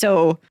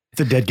 So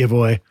It's a dead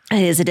giveaway. it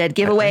is a dead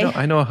giveaway.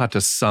 I know how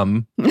to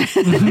sum.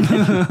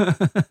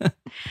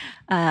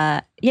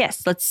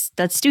 Yes, let's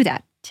do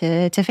that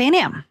to Fan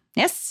Am.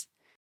 Yes.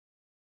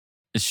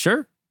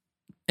 Sure.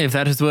 If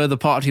that is where the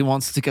party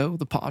wants to go,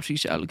 the party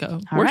shall go.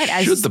 All Where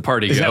right. should the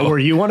party Is that go? where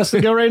you want us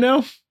to go right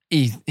now?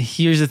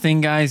 Here's the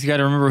thing, guys. You got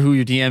to remember who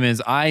your DM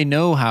is. I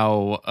know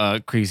how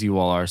crazy you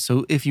all are.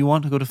 So if you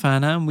want to go to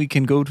Fan Am, we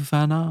can go to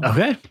Fan Am.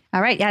 Okay.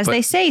 All right. As But-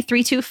 they say,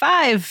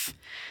 325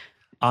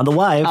 On the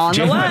live. on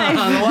the live.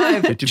 On the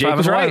live. Jake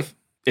was right.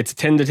 It's a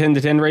 10 to 10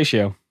 to 10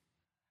 ratio.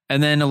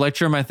 And then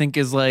Electrum, I think,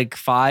 is like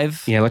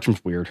 5. Yeah,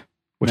 Electrum's weird,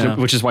 Yeah.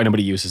 which is why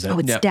nobody uses it. Oh,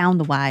 it's Yep. down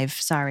the wive.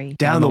 Sorry.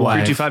 Down the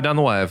wire. 325 down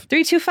the wive.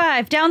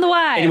 325 down the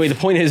wive. Anyway, the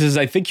point is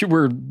I think you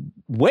were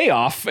way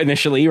off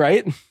initially,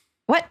 right?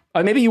 What?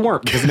 Maybe you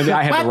weren't because maybe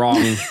I had the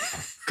wrong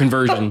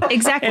conversion.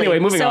 Exactly. Anyway,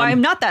 moving so on.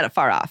 I'm not that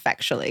far off,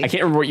 actually. I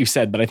can't remember what you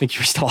said, but I think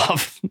you're still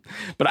off.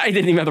 But I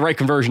didn't even have the right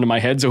conversion in my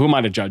head, so who am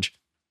I to judge?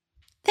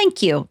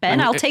 Thank you,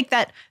 Ben. I'll take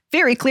that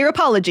very clear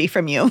apology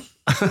from you.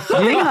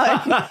 Moving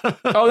on.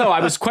 Oh no, I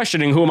was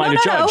questioning who am I to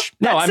No. judge.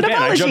 No, That's I'm an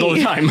Ben. I judge all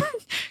the apology. time.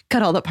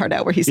 Cut all the part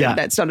out where he said Yeah.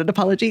 that's not an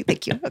apology.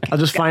 Thank you. Okay.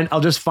 I'll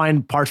just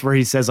find parts where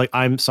he says like,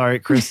 "I'm sorry,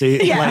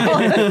 Christy."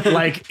 Yeah.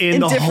 like in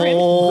the Indifferent.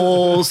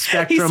 whole He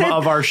spectrum said,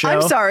 of our show.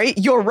 I'm sorry,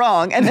 you're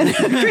wrong. And then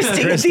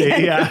Christy, at the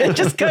end, yeah.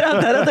 just cut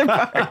out that other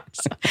part.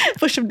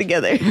 Push them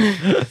together.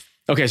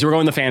 Okay, so we're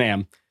going to Fan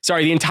Am.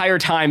 Sorry, the entire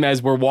time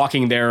as we're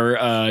walking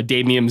there,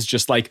 Damien's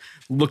just like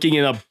looking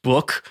in a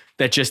book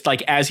that just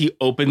like as he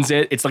opens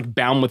it, it's like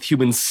bound with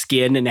human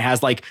skin and it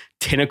has like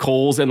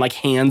tentacles and like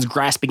hands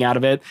grasping out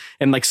of it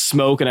and like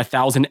smoke and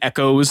 1,000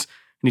 echoes.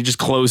 And he just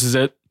closes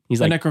it. He's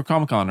The like,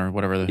 Necrocomicon or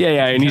whatever.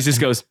 yeah. And he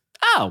just goes,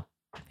 oh,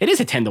 it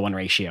is a 10 to 1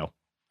 ratio.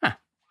 You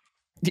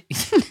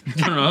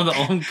don't know the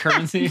old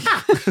currency.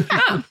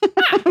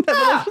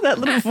 that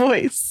little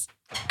voice.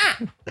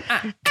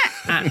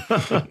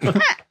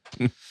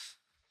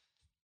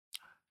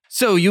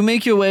 So you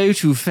make your way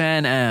to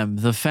Fan Am,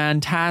 the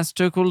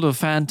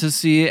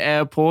fantasy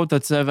airport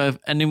that's ever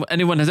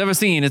anyone has ever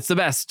seen. It's the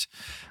best.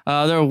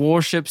 There are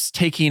warships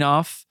taking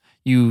off.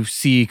 You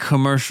see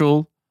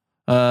commercial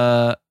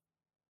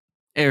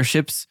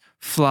airships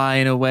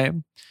flying away.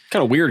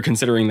 Kind of weird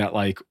considering that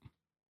like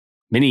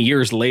many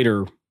years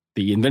later,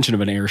 the invention of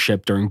an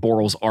airship during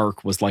Boral's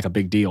Arc was like a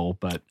big deal.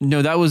 But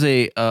No, that was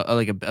a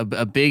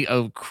big,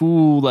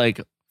 cool, like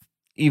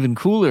even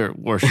cooler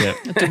warship.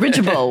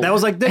 Dirigible. That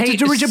was like the Hey,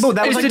 dirigible.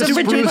 That was it's like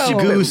the a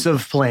dirigible. goose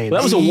of planes.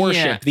 that was a Yeah.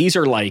 warship. These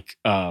are like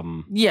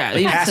Yeah,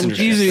 Like passenger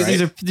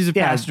ships, these are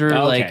Yeah. passenger Okay.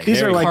 like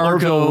These are like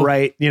cargo. Orville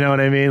Wright, you know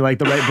what I mean? Like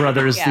the Wright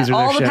brothers. Yeah, These are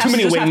all their the ships. Too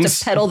many passengers have wings.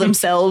 to pedal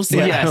themselves.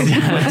 Yeah.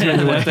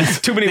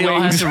 Yes. too many They all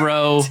have wings. to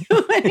row.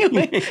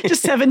 Anyway,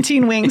 just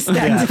 17 wings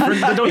Yeah, stacked on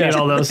top. don't need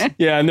all those.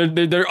 Yeah, and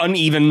they're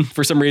uneven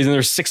for some reason.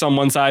 There's 6 on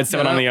one side,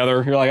 7 on the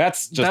other. You're like,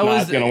 that's just That not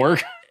was- gonna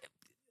work.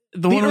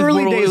 The one with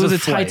early Boral days was a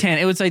of flight. Titan.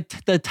 It was like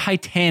the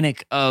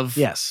Titanic of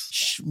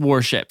Yes.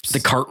 warships.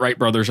 The Cartwright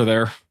brothers are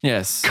there.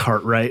 yes.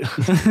 Cartwright.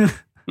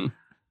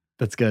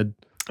 That's good.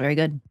 Very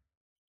good.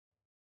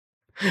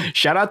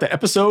 Shout out to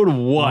episode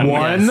 1.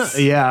 Yes.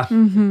 Yeah.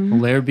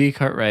 Mm-hmm. Lair B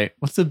Cartwright.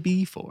 What's the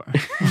B for?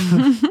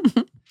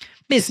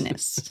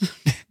 Business.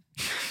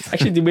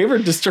 Actually, did we ever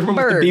determine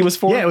what the Bird. B was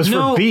for? Yeah, it was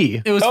No. for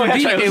B. It was Oh, for that's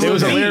B. right. It was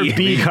was a Lair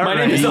B. My Cartwright.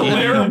 name is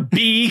Lair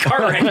B.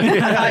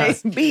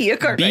 Cartwright. Be a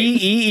cart.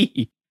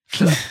 B-E-E.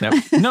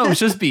 No, it's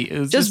just B. It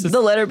was Just the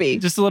letter B.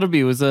 just a letter B.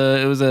 It was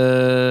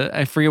a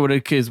I forget what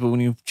it is, but when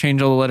you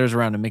change all the letters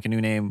around and make a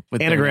new name with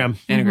their Anagram. name.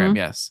 Anagram, Mhm.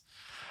 yes.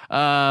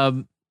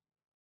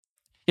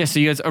 Yeah, so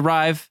you guys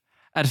arrive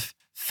at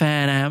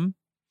Fan Am.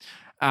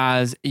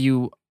 As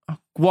you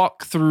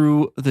walk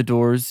through the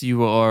doors,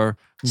 you are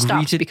Stops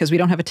greeted. because we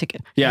don't have a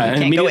ticket. Yeah, We and can't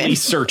go immediately in.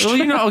 searched. Well,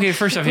 you know, okay,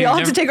 first off, We all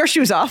have to take our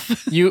shoes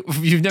off. you've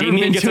never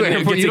Damien been gets to a- an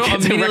airport. You gets a- don't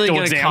gets a immediately rectal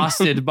get exam.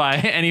 accosted by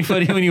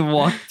anybody when you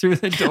walk through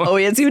the door. Oh,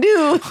 yes, you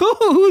do.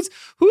 who's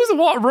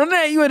running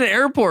at you at an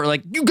airport?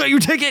 Like, you got your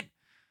ticket.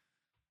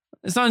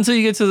 It's not until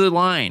you get to the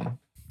line.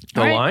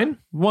 The Right? line?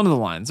 One of the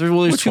lines. There's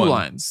Which two one?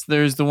 lines.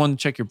 There's the one to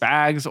check your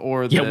bags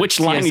or the Yeah, which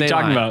line are you TSA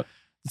talking line. about?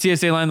 The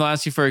TSA line, they'll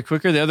ask you for it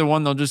quicker. The other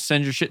one, they'll just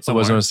send your shit It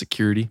somewhere. wasn't a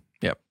security.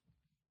 Yep.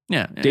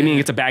 Yeah. Damien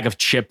gets a bag of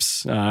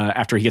chips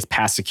after he gets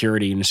past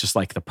security, and it's just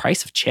like the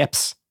price of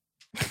chips.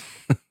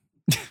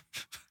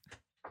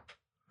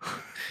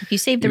 If you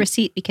save the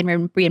receipt, we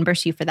can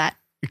reimburse you for that. Why,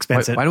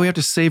 Expensive. why do we have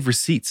to save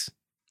receipts?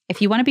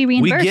 If you want to be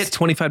We reimbursed, get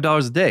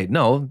 $25 a day.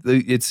 No,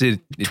 it's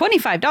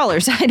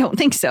 $25. I don't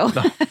think so.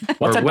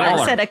 What's a Or what? I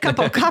dollar? said a cup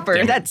of copper.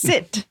 Damn it. That's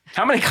it.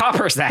 How many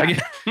copper is that? I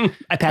get,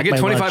 I pack I get my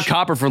 25 lunch.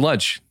 copper for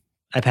lunch.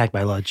 I pack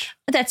my lunch.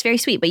 That's very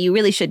sweet, but you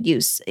really should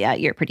use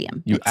your per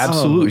diem. You It's-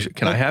 absolutely should.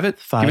 Can I have it?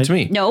 Fine. Give it to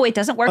me. No, it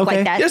doesn't work Okay.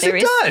 like that. Yes, it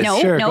does. No,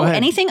 Sure, go no. ahead.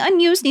 Anything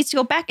unused needs to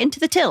go back into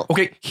the till.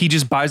 Okay, he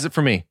just buys it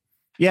for me.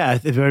 Yeah,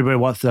 if anybody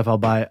wants stuff, I'll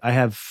buy. I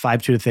have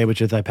 5 tuna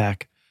sandwiches I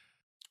pack.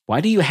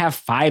 Why do you have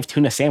 5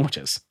 tuna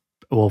sandwiches?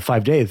 Well,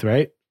 5 days,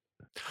 right?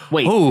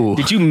 Wait, Oh,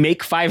 did you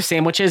make 5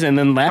 sandwiches and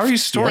then left? how are you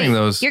storing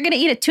those? You're going to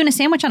eat a tuna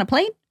sandwich on a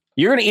plane?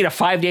 You're gonna eat a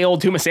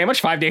 5-day-old tuna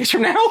sandwich 5 days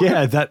from now?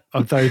 Yeah,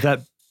 I'm sorry, that.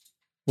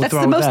 What's That's the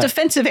wrong with most that?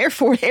 offensive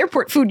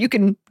airport food you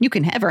can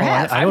ever Oh,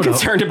 have. I I'm don't know.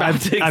 concerned about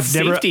I've- the I've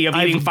never- safety of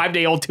I've- eating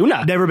 5-day-old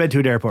tuna. Never been to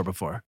an airport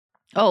before.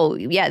 Oh,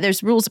 yeah,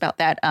 there's rules about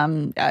that.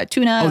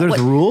 Tuna. Oh, there's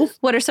rules?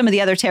 What are some of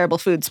the other terrible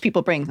foods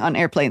people bring on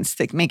airplanes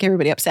that make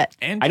everybody upset?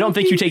 And I don't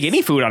think you take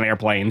any food on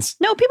airplanes.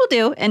 No, people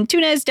do, and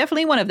tuna is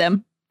definitely one of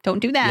them. Don't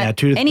do that. Yeah,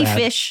 tuna's any bad.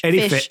 fish,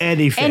 Any fish,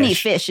 any fish. any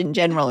fish in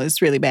general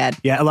is really bad.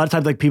 Yeah, a lot of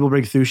times like people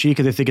bring sushi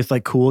because they think it's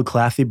like cool and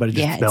classy, but it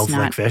just Yeah, smells it's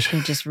not. like fish.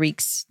 It just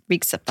reeks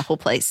up the whole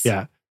place.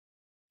 Yeah.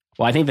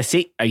 Well, I think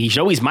you should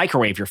always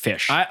microwave your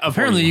fish.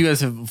 Apparently, you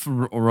guys have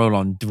rode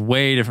on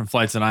way different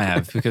flights than I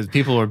have because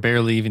people are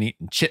barely even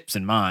eating chips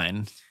in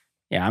mine.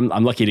 Yeah,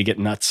 I'm lucky to get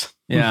nuts.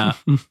 Yeah.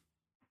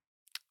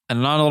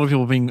 And not a lot of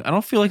people I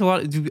don't feel like a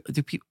lot do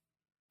people.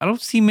 I don't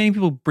see many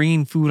people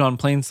bringing food on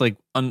planes like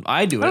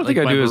I do. I don't think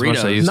I do as much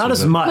as I used Not to.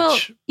 as much. Well,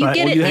 you but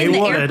get it they in the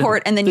would.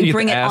 airport and then you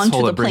bring it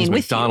onto the plane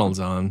with McDonald's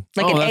on.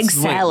 you. Like an egg Why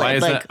salad.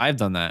 is Like, that? I've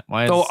done that.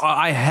 Why is So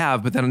I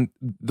have, but then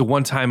the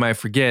one time I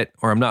forget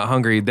or I'm not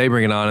hungry, they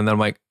bring it on, and then I'm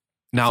like,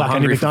 now Fuck, I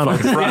I'm need hungry for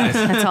McDonald's. fucking fries.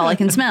 that's all I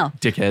can smell.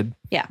 Dickhead.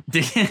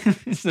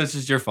 That's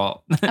just your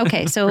fault.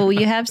 Okay, so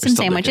you have some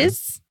still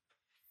sandwiches.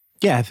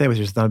 Yeah,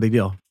 sandwiches is not a big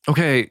deal.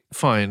 Okay,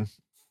 fine.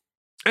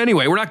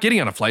 Anyway, we're not getting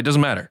on a flight. Doesn't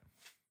matter.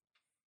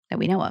 That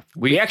we know of.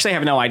 We actually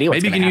have no idea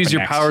what's Maybe you gonna can use happen your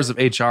next. powers of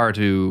HR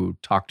to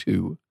talk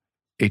to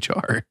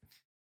HR.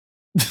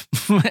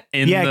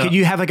 Could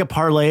you have like a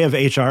parlay of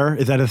HR?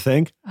 Is that a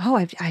thing? Oh,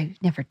 I've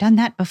never done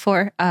that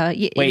before.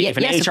 Wait, if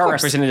an yes, of HR course.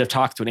 representative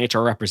talks to an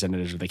HR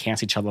representative, do they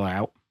cancel each other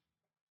out?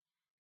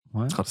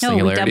 What? It's called No, we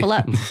singularity. double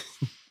up.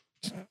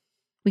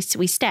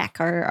 We stack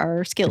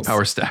our skills.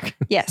 Power stack.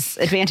 Yes,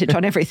 advantage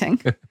on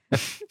everything.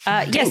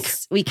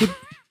 Yes, we could.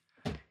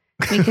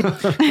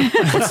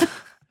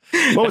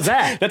 What was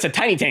that? That's a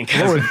tiny tank.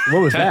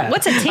 What was that?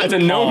 What's a That's a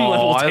tank? gnome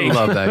level Oh, I tank.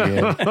 love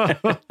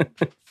that game.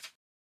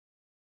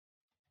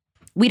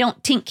 We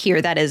don't tink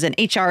here. That is an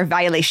HR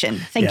violation.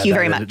 Thank Yeah, you that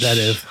very is- much. that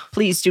is.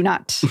 Please do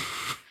not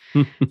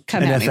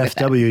come at me with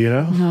that. NFFW, you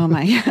know? Oh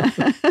my.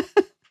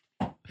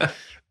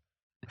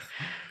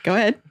 Go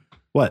ahead.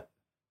 What?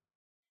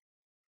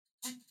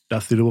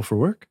 Not suitable for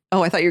work?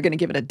 Oh, I thought you were going to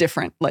give it a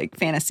different like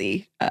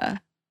fantasy.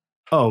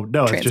 Oh,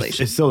 no,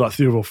 Translation. it's still not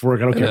suitable for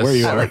work. I don't care where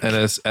you are.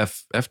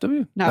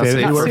 NSFW? No,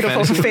 Fantasy not work.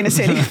 suitable for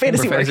fantasy work.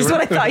 fantasy Is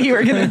what I thought you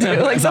were going to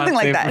do. Like something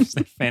like that.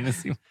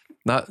 Fantasy.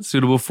 Not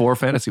suitable for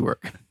fantasy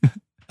work.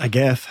 I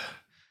guess.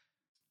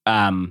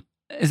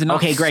 Is it not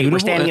Okay, great. We're suitable?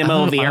 standing in the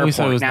middle of the I always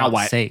thought it airport. was Now not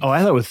what? Safe. Oh, I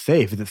thought it was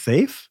safe. Is it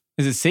safe?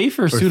 Is it safe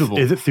or Or suitable?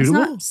 Is it It's suitable?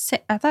 not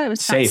I thought it was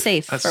not Safe.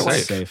 safe That's for work.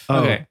 safe. Oh,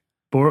 Okay.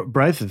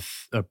 Brian said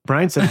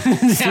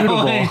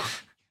suitable.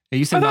 Yeah,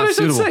 you I said thought not I said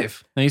suitable.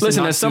 safe. No, you said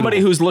Listen, not as somebody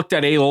suitable. who's looked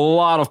at a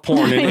lot of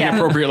porn in Yeah.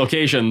 inappropriate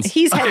locations,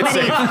 He's had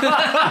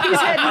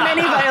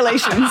many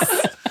violations.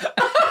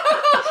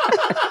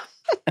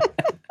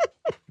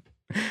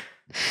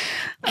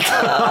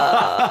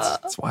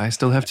 That's why I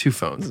still have two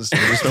phones. It's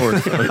just not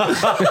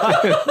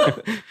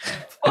working.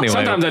 Anyway,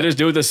 sometimes I just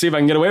do it to see if I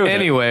can get away with it.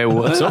 anyway,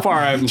 what? So far,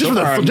 I'm Just for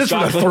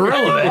the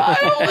thrill of it.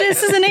 Oh,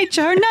 this is an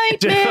HR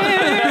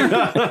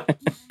nightmare.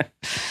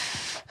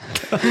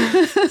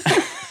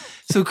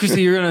 So,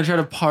 Chrissy, you're gonna try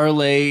to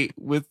parlay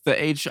with the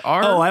HR?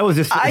 Oh, I was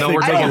just. I- No,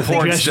 we're I taking don't think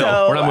porn so.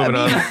 still. We're not moving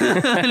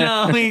on.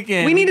 no, we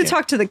can't. We need to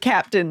talk to the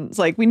captains.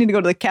 Like, we need to go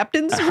to the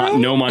captain's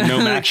room. no on no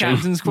the action.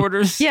 captain's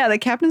quarters. Yeah, the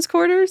captain's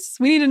quarters.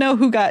 We need to know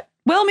who got.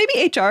 Well,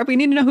 maybe HR. We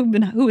need to know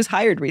who was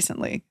hired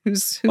recently.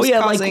 Who's Oh yeah,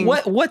 causing.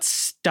 like what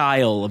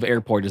style of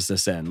airport is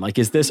this in? Like,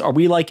 are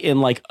we like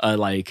in like a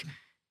like?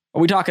 Are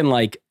we talking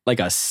like a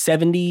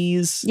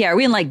 70s? Yeah, are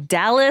we in like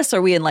Dallas or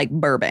are we in like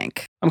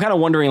Burbank? I'm kind of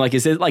wondering, like,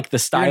 is it like the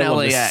style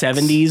of the LAX.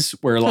 70s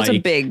where So like it's a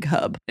big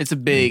hub. It's a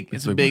big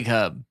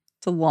hub.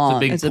 It's a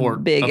long. It's a big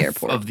port. big of,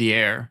 airport. of the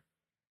air.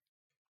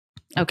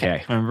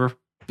 okay. Remember?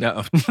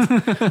 Yeah.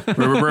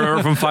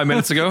 Remember from 5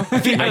 minutes ago? I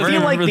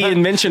feel like the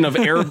invention of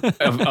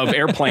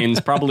airplanes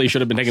probably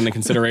should have been taken into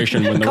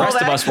consideration when the Call rest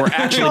of back- us were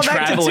actually call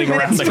back to 2 traveling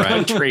around the minutes.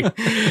 country.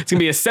 It's gonna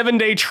be a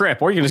 7-day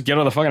trip, or you can just get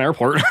on the fucking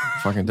airport.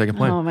 Fucking take a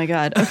plane. Oh my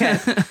god. Okay.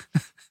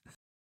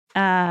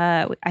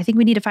 I think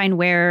we need to find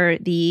where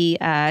the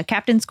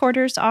captain's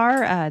quarters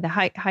are. The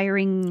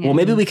hiring. Well,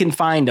 maybe we can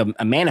find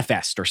a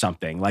manifest or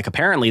something. Like,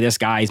 apparently this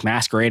guy's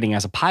masquerading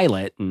as a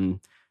pilot, and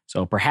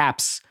so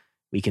perhaps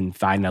we can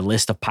find a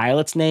list of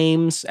pilots'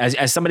 names,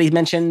 as somebody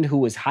mentioned who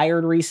was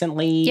hired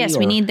recently. Yes,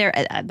 we or- need their.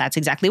 That's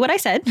exactly what I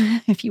said.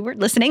 If you weren't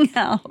listening,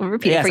 I'll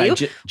repeat Yes, it for I you.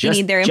 ju- We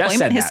need their just said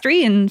employment that.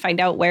 history and find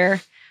out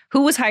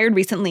who was hired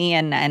recently,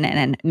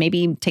 and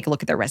maybe take a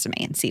look at their resume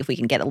and see if we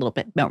can get a little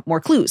bit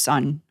more clues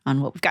on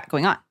what we've got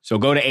going on. So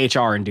go to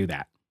HR and do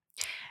that.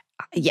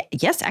 Yeah.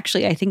 Yes,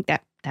 actually, I think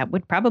that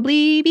would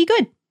probably be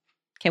good.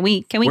 Can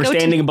we We're go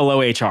standing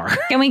below HR.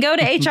 Can we go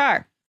to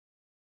HR?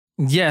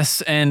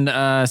 Yes, and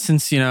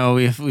since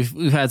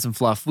we've had some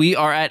fluff, we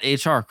are at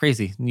HR.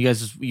 Crazy, you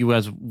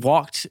guys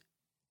walked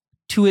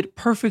to it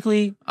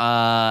perfectly.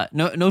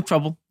 No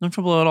trouble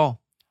at all.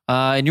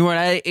 And you were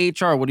at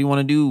HR. What do you want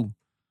to do?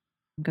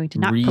 I'm going to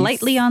knock Reese.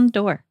 politely on the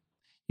door.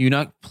 You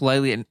knock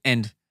politely,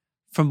 and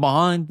from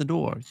behind the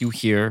door, you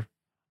hear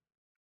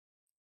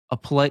a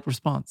polite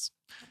response.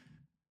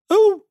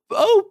 Oh,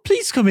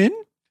 please come in.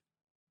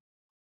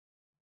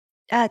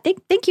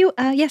 Thank you.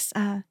 Yes.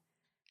 Hello.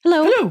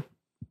 Hello.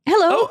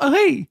 Hello. Oh,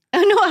 hey.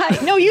 Oh, no,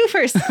 hi. No, you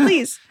first,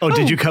 please. Oh,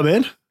 did you come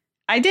in?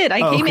 I did.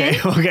 I Oh, came in.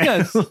 Okay.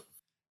 Yes.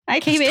 I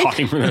came in.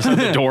 Talking from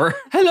the door.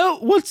 Hello.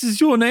 What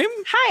is your name?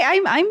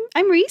 Hi,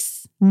 I'm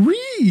Reese.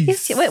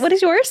 Reese. Yes. What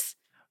is yours?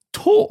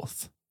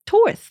 Torth.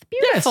 Torth.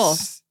 Beautiful.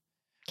 Yes.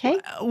 Okay.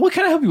 What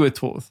can I help you with,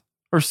 Torth?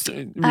 Or Reese.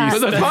 That's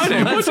my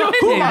name. That's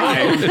Who my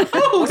am name. I?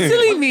 Oh,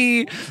 silly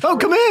me. Oh,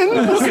 come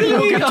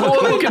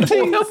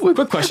in.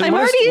 Quick question. I'm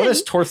What already in.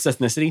 is Torth's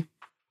ethnicity?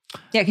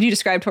 Yeah, can you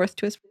describe Torth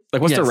to us?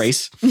 Like, what's the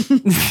Yes.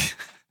 race?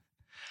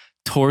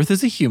 Torth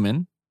is a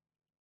human.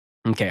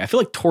 Okay, I feel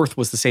like Torth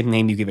was the same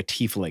name you gave a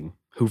tiefling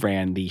who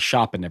ran the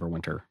shop in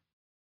Neverwinter.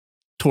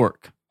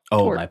 Torque. Oh,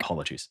 Torque. my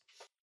apologies.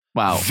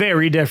 Wow.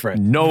 Very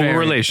different. No Very-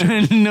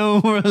 relation. No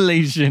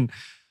relation.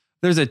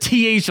 There's a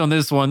TH on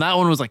this one. That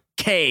one was like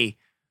K.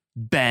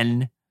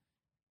 Ben.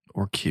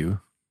 Or Q.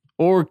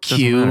 Or Doesn't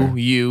Q. matter.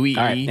 U. E.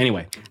 All right,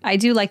 anyway. I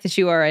do like that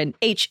you are an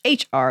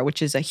HHR,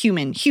 which is a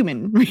human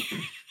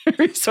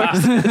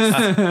resource.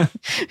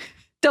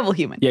 Double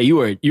human. Yeah,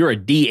 you're a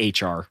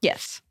DHR.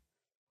 Yes.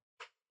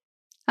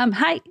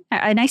 Hi.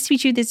 Nice to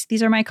meet you.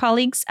 These are my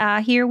colleagues.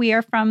 Here we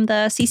are from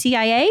the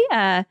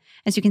CCIA.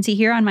 As you can see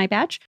here on my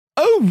badge.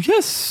 Oh,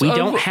 yes. We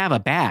don't have a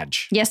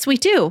badge. Yes, we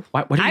do.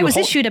 What are I you was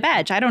hol- issued a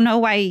badge. I don't know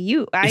why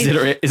you. Is it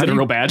a How do you-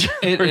 real badge?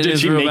 It Or did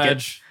is she real make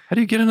badge. How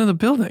do you get into the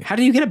building? How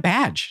do you get a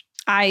badge?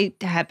 I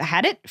have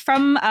had it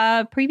from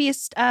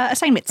previous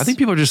assignments. I think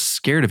people are just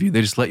scared of you.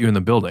 They just let you in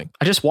the building.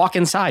 I just walk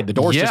inside. The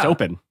door's just Yeah.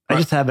 open. I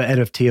just have an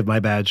NFT of my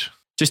badge.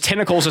 Just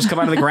tentacles just come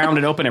out of the ground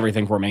and open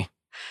everything for me.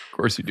 Of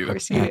course you do. Of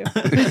course you do.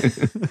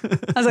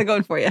 How's that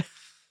going for you?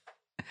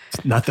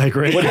 It's not that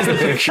great. What is the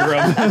picture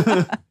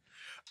of?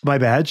 My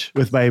badge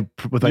with my Your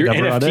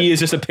number on NFT it. is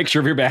just a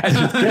picture of your badge.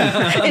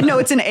 And no,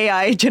 it's an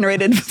AI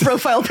generated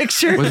profile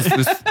picture. What's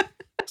this?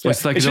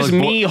 It's like It's just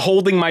me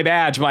holding my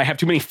badge, but I have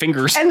too many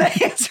fingers. And the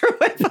answer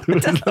went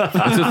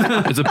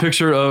It's a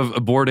picture of a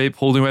bored ape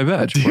holding my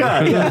badge.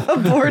 Yeah, yeah. a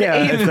board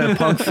Yeah, ape. it's a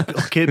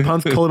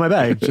punk cool in my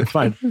bag. It's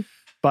fine.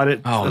 Bought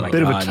it. Oh a my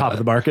bit of God. a top of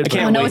the market. I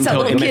can't Oh, no, wait it's that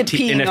until little kid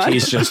peeing on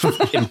NFTs just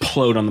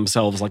implode on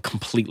themselves like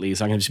completely.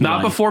 So I'm gonna just be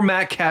Not like, before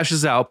Matt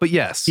cashes out, but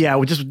yes. Yeah,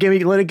 well, just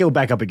let it go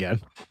back up again.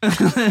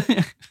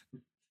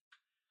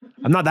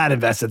 I'm not that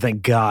invested,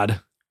 thank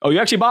God. Oh, you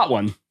actually bought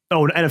one.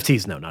 Oh,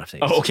 NFTs, no, not NFTs.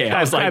 Oh, okay.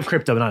 I was I have like-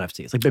 crypto, not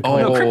NFTs. Like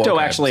Bitcoin. Oh, No, crypto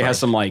okay, actually has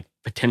sorry. some like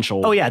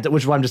potential. Oh yeah,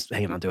 which one? I'm just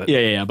hanging on to it.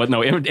 yeah. But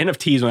no,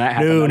 NFTs when that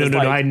happened. No, I no, was no,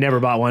 like, no. I never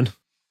bought one.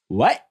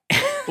 What?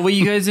 Well,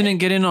 you guys didn't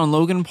get in on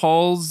Logan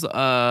Paul's Zoo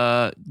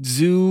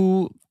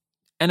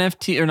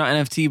NFT, or not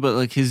NFT, but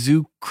like his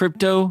Zoo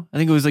crypto. I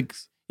think it was like,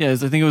 I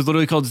think it was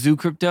literally called Zoo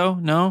Crypto.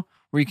 No,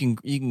 where you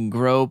can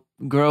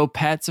grow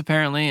pets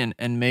apparently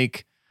and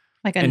make.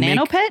 Like a and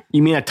nano make- pet?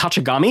 You mean a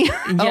Tachigami?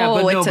 Yeah,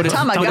 Oh, but no, it's a but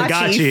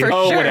Tamagotchi for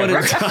Oh, sure. whatever.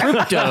 But it's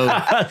crypto.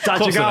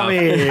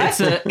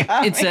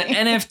 Tachigami. It's a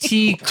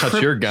NFT Touch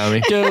your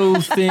gummy.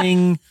 crypto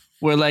thing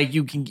where like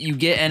you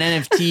get an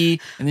NFT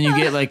and then you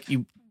get like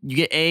you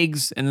get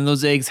eggs and then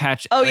those eggs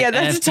hatch. Oh, like, yeah,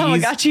 that's a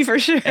NFTs, Tamagotchi for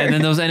sure. And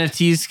then those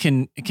NFTs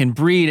can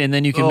breed and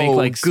then you can make Oh,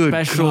 like good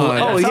special.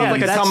 God. Oh, yeah, sounds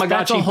like a that's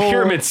Tamagotchi a whole-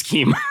 pyramid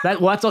scheme.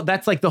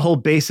 That's like the whole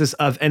basis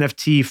of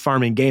NFT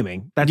farming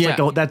gaming. That's Yeah.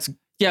 like that's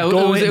Yeah,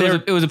 Go in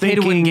it there was a pay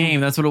to win thinking- game.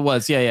 That's what it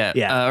was. Yeah.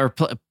 Yeah.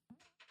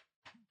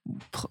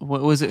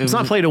 What was it? it's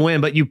not play to win,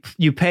 but you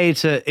pay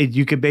to.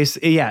 You could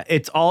basically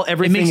it's all It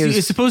everything makes you, is.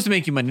 it's supposed to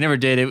make you money. Never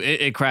did.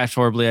 It crashed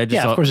horribly. I just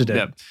Yeah, of thought- course it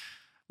did.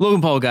 Logan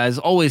Paul, guys,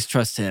 always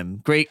trust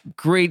him.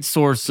 Great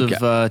source of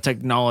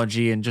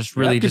technology and just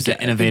really Yeah, good just an guy,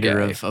 good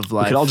innovator guy. of We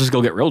life. could all just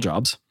go get real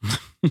jobs.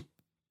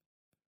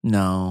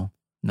 No,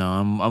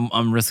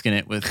 I'm risking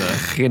it with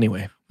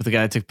Anyway. with the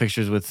guy that took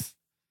pictures with.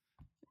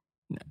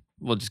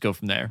 We'll just go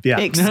from there. yeah.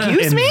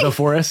 Excuse in me? the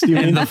forest. You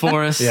In mean? the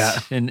forest. Yeah.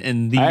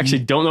 In the. I actually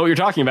don't know what you're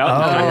talking about.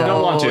 Oh, I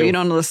don't want to. You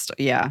don't know the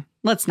story. Yeah.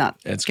 Let's not.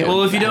 It's go good.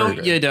 Well, if you there.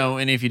 don't, you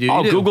don't, and if you do,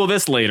 I'll you do. Google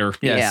this later.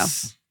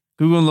 Yes.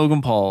 Google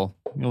Logan Paul.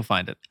 You'll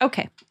find it.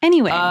 Okay.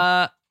 Anyway,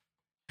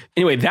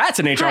 Anyway, that's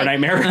an HR Hi.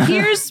 nightmare.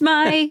 here's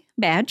my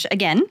badge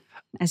again.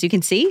 As you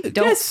can see,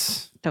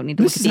 don't need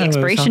to look This at the is how I was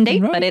expiration date,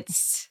 talking, but right?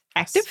 it's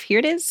active. Here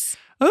it is.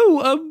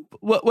 Oh,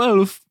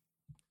 well,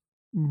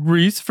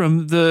 Reese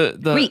from the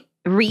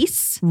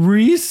Reese.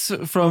 Reese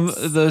from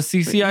the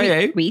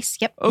CCIA. Reese.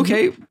 Yep.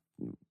 Okay.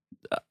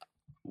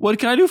 What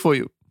can I do for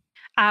you?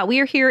 We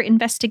are here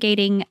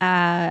investigating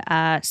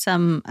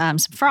some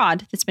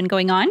fraud that's been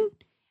going on.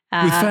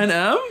 With Fan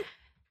M?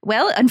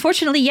 Well,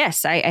 unfortunately,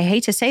 yes. I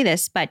hate to say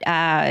this, but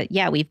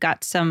yeah, we've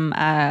got some.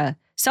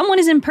 Someone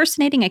is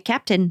impersonating a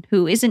captain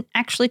who isn't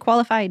actually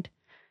qualified.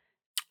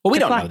 Well, we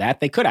To don't fly. know that.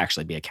 They could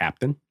actually be a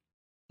captain.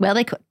 Well,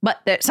 they could, but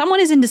someone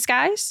is in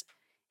disguise,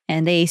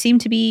 and they seem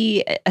to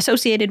be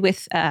associated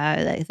with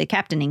the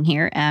captaining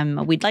here.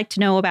 We'd like to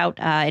know about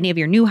any of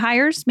your new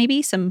hires,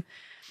 maybe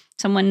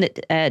someone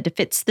that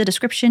fits the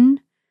description.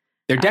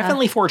 They're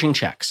definitely forging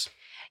checks.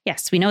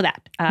 Yes, we know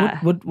that.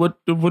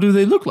 What do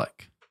they look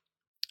like?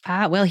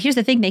 Well, here's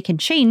the thing: they can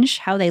change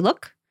how they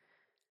look.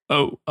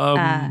 Oh,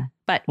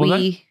 But well,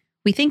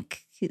 we think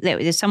that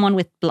there's someone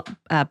with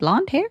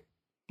blonde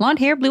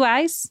hair, blue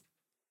eyes,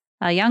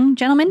 a young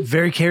gentleman,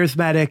 Very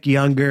charismatic,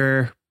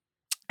 younger,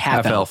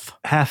 Half elf.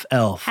 half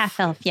elf. half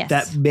elf. Yes,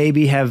 That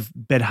maybe have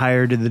been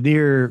hired in the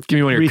near. Give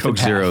me one of your recent Coke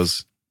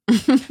past.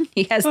 Zeros.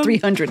 he has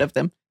 300 of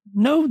them.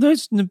 no,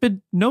 there's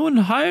been no one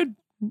hired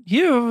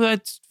here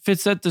that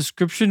fits that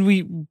description.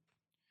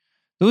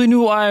 The only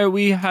new hire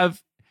we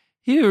have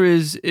here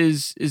is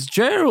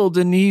Gerald,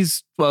 and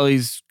he's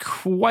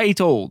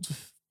quite old.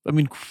 I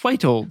mean,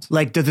 quite old.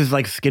 Like, does his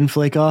like skin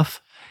flake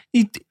off?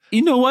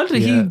 You know what?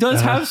 He Yeah,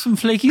 does have some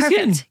flaky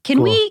skin. Perfect.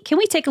 Can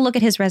we take a look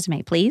at his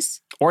resume,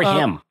 please? Or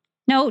him.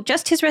 No,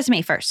 just his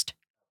resume first.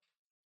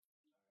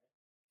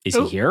 Is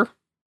he here?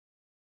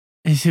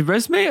 Is his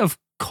resume? Of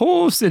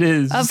course it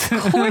is. Of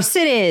course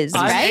it is,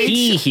 Is right?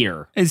 he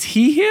here? Is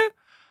he here?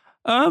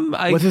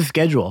 What's his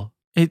schedule?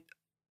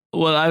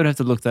 Well, I would have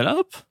to look that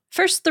up.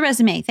 First, the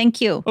resume. Thank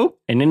you.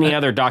 And any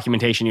other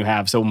documentation you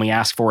have, so when we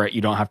ask for it, you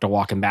don't have to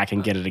walk him back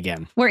and get it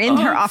again. We're in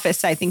her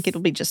office. I think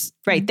it'll be just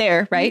right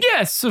there, right?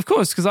 Yes, of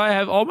course, because I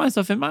have all my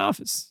stuff in my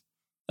office.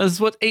 That's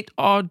what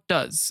 8R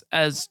does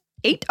as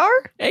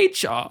 8R?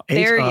 HR.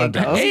 There you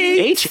go.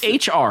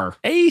 HHR.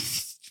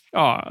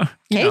 8R.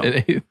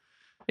 Okay.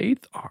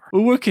 Eighth R.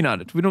 We're working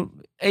on it. We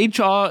don't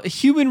HR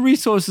human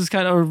resources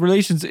kind of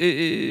relations.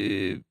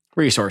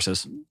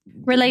 Resources.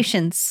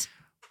 Relations.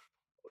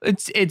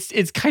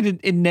 It's kind of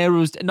it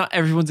narrows. Not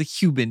everyone's a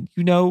human,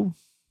 you know.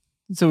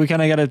 So we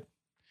kind of gotta.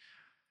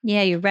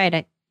 Yeah, you're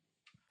right.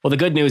 Well, the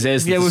good news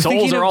is the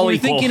souls are all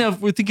equal.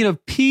 We're thinking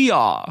of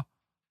PR,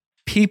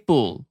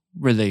 people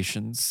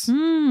relations.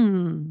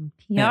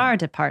 PR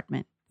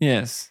department.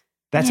 Yes.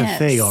 That's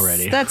Yes, a thing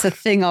already. That's a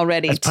thing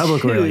already. That's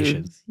public too.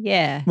 relations.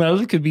 Yeah. Well,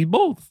 it could be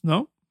both.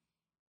 No.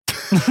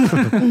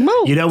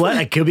 You know what?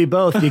 It could be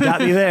both. You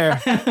got me there.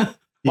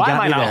 Why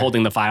am I not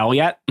holding the file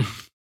yet?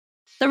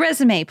 The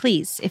resume,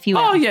 please, if you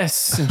will. Oh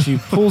yes, and she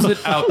pulls it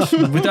out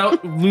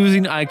without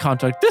losing eye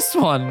contact. This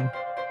one.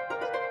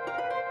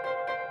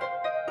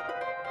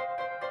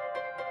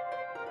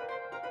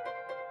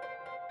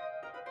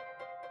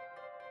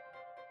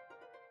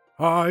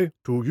 Hi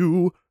to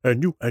you,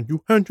 and you, and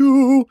you, and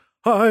you.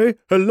 Hi,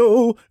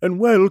 hello, and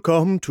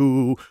welcome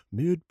to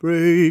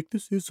Mid-Break.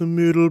 This is the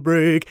middle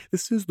break.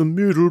 This is the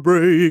middle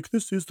break.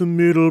 This is the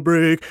middle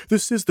break.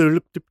 This is the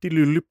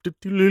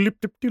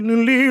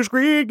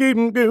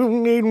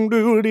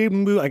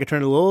I could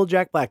turn a little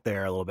Jack Black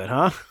there a little bit,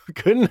 huh?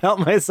 Couldn't help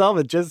myself.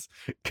 It just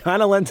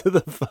kind of lent to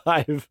the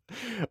vibe.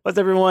 What's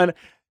everyone?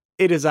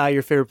 It is I,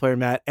 your favorite player,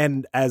 Matt,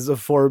 and as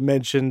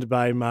aforementioned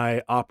by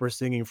my opera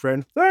singing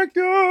friend, thank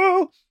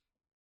you.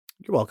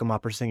 You're welcome,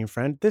 opera singing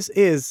friend. This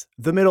is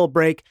The Middle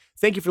Break.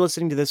 Thank you for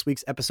listening to this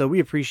week's episode. We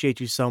appreciate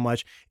you so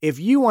much. If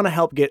you want to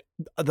help get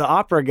the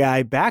opera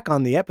guy back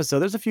on the episode,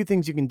 there's a few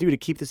things you can do to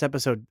keep this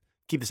entire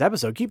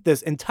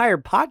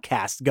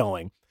podcast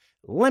going.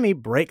 Let me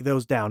break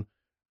those down.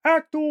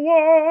 Act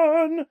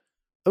 1.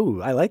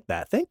 Oh, I like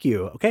that. Thank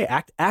you. Okay,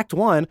 Act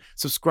 1.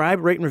 Subscribe,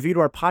 rate, and review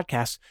to our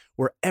podcast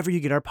wherever you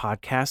get our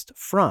podcast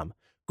from.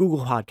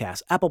 Google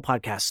Podcasts, Apple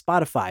Podcasts,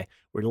 Spotify.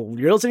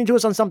 You're listening to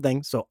us on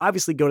something, so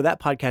obviously go to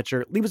that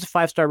podcatcher, leave us a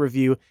 5-star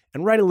review,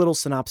 and write a little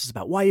synopsis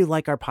about why you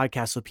like our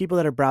podcast so people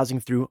that are browsing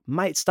through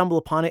might stumble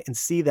upon it and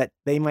see that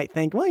they might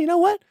think, well, you know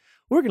what?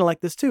 We're going to like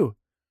this too.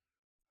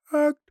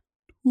 Act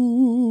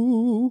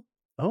 2.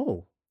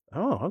 Oh,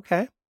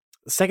 okay.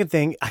 The second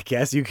thing I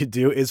guess you could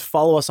do is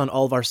follow us on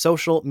all of our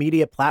social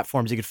media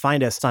platforms. You could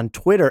find us on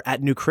Twitter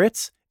at New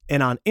Crits,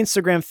 and on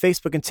Instagram,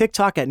 Facebook, and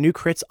TikTok at New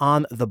Crits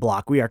on the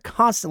Block. We are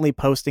constantly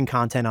posting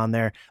content on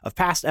there of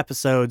past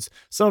episodes,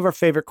 some of our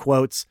favorite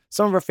quotes,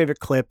 some of our favorite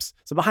clips,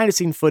 some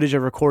behind-the-scenes footage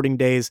of recording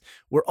days.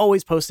 We're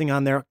always posting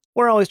on there.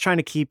 We're always trying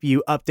to keep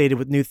you updated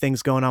with new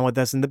things going on with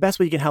us. And the best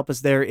way you can help us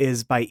there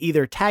is by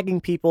either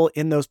tagging people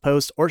in those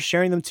posts or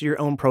sharing them to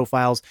your own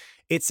profiles.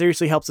 It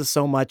seriously helps us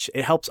so much.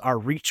 It helps our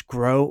reach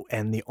grow.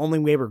 And the only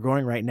way we're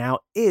growing right now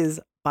is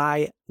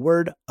by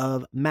word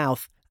of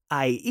mouth,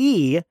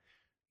 i.e.,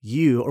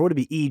 you, or would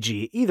it be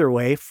EG? Either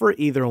way, for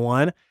either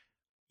one,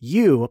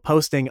 you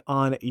posting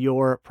on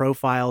your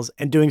profiles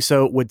and doing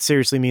so would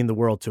seriously mean the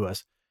world to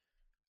us.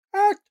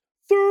 Act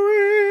 3.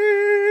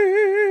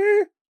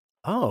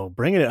 Oh,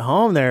 bringing it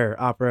home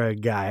there, opera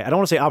guy. I don't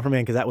want to say opera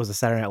man because that was a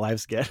Saturday Night Live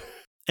skit.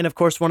 And of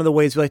course, one of the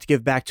ways we like to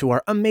give back to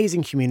our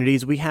amazing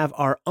communities, we have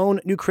our own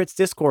New Crits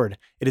Discord.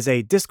 It is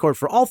a Discord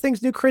for all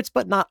things New Crits,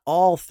 but not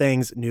all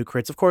things New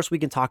Crits. Of course, we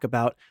can talk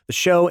about the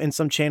show in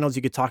some channels.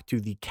 You could talk to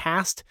the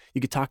cast.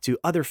 You could talk to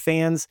other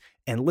fans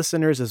and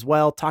listeners as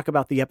well. Talk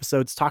about the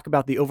episodes, talk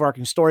about the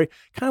overarching story,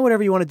 kind of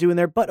whatever you want to do in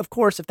there. But of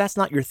course, if that's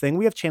not your thing,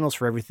 we have channels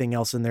for everything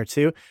else in there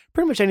too.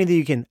 Pretty much anything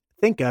you can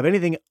think of,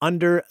 anything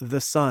under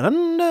the sun,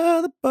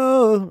 under the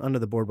bow, under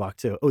the boardwalk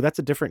too. Oh, that's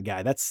a different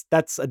guy. That's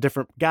a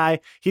different guy.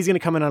 He's going to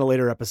come in on a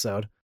later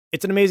episode.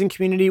 It's an amazing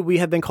community we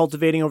have been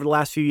cultivating over the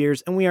last few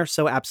years, and we are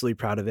so absolutely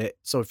proud of it.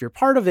 So if you're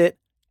part of it,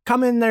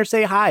 come in there,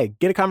 say hi,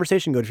 get a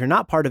conversation going. If you're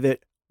not part of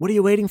it, what are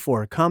you waiting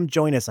for? Come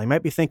join us. I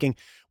might be thinking,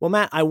 well,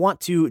 Matt, I want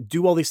to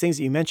do all these things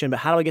that you mentioned,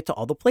 but how do I get to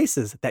all the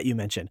places that you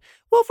mentioned?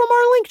 Well, from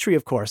our link tree,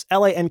 of course,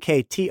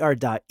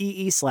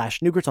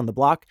 linktr.ee/newgrits on the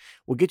block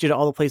will get you to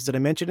all the places that I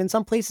mentioned, and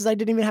some places I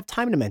didn't even have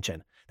time to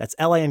mention. That's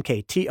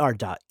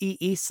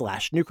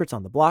linktr.ee/newgrits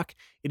on the block.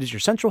 It is your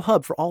central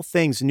hub for all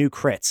things New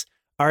Crits.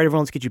 All right,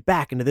 everyone, let's get you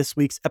back into this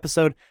week's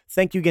episode.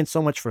 Thank you again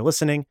so much for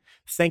listening.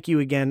 Thank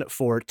you again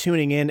for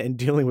tuning in and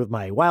dealing with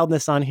my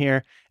wildness on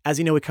here. As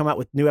you know, we come out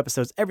with new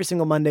episodes every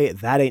single Monday.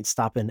 That ain't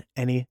stopping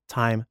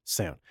anytime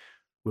soon.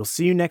 We'll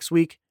see you next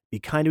week. Be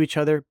kind to each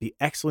other. Be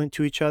excellent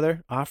to each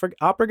other.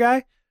 Opera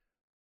guy.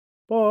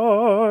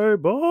 Bye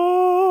bye.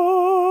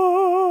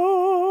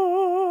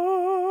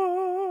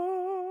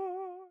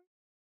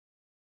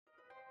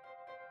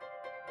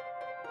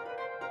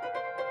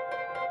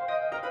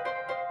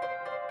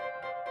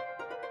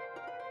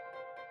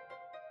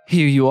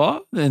 Here you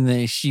are. And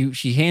then she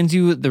hands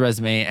you the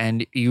resume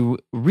and you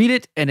read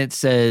it and it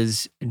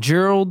says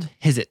Gerald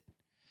Hizet,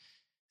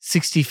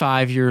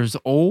 65 years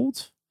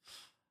old,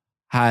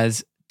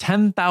 has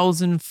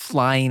 10,000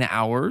 flying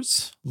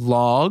hours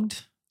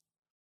logged.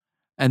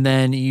 And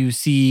then you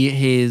see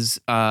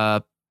his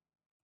like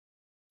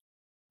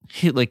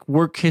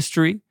work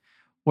history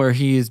where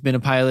he's been a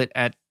pilot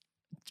at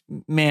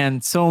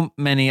so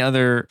many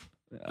other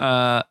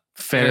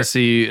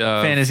Fantasy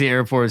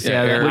airports.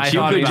 yeah, Yeah, Which you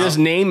could just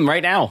name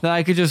right now. that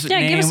I could just Yeah,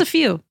 name. give us a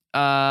few.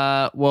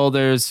 Well,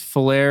 there's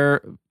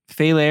Falair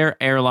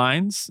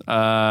Airlines.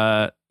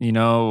 Faye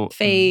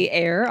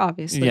Air,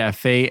 obviously. Yeah,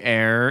 Faye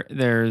Air.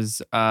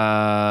 There's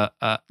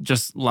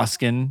just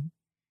Luskin.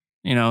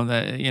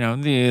 The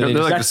They're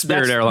like the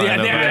Spirit airline.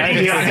 Yeah,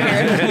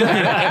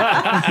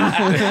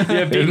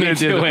 beat me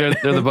to it.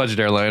 They're the budget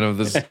airline of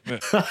this.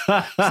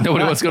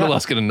 Nobody wants to go to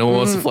Luskin and no one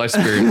wants to fly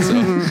Spirit.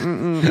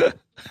 So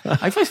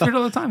I fly Spirit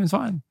all the time. It's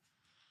fine.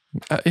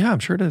 yeah, I'm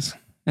sure it is.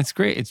 It's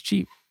great. It's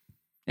cheap.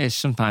 It's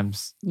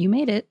sometimes You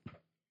made it.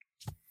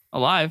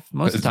 alive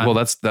most of the time. Well,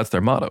 that's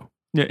their motto.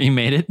 yeah, you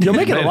made it. You'll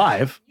make it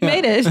alive. You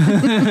made it.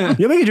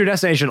 You'll make it your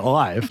destination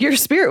alive. Your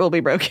spirit will be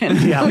broken.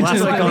 Yeah, Which last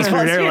is night why on we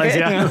Spirit call Airlines.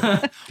 Spirit. Yeah,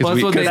 Well,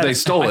 that's what Because they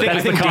stole it.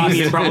 I think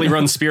Damien probably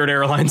runs Spirit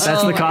Airlines.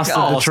 that's Oh the my cost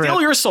God. of the trip.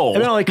 Steal your soul.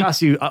 It only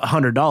costs you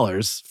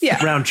 $100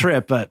 Yeah. round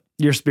trip, but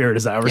your spirit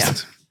is ours. Yeah.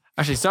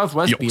 Actually,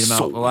 Southwest Your beat him out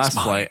soul the last is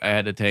mine. flight I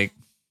had to take.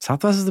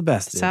 Southwest is the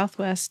best. Dude.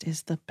 Southwest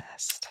is the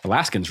best.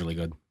 Alaskan's really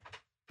good.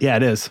 Yeah,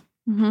 it is.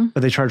 Mm-hmm. But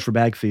they charge for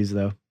bag fees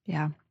though.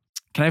 Yeah.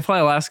 Can I fly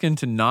Alaskan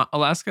to not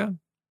Alaska?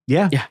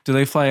 Yeah, Do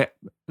they fly it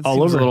All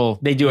seems over. A little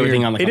They do weird.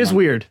 everything on the it is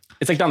weird.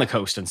 It's like down the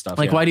coast and stuff.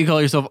 Like, yeah. why do you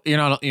call yourself? You're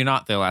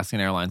not the Alaskan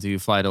Airlines. You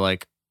fly to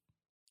like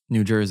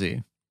New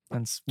Jersey.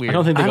 That's weird. I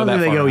don't think they I go don't that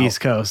think they far go out.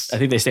 East Coast. I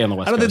think they stay on the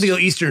west I don't coast. think they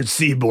go Eastern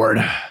Seaboard.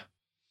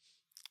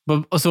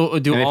 But so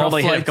do And they all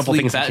probably hit a flights couple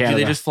leave things in that? Do they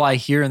Canada. just fly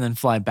here and then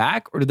fly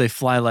back, or do they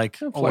fly like,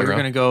 fly we're around.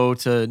 going to go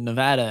to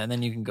Nevada and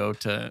then you can go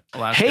to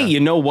Alaska? Hey, you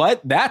know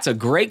what? That's a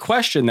great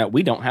question that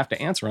we don't have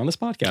to answer on this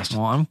podcast.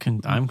 well, I'm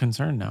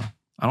concerned now.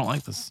 I don't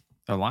like this.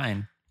 They're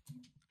lying.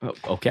 Oh,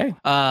 okay.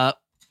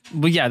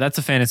 But yeah, that's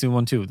a fantasy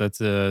one too. That's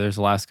there's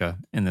Alaska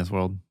in this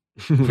world.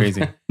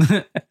 Crazy,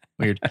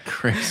 weird,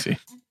 Crazy.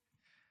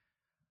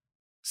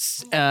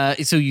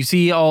 So you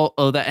see all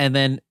of that, and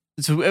then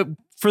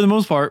for the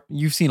most part,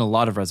 you've seen a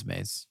lot of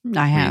resumes.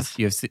 I have.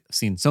 You have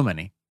seen so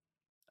many,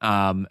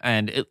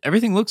 and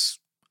everything looks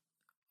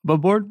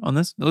above board on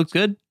this. It looks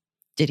good.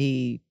 Did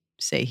he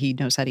say he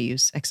knows how to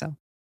use Excel?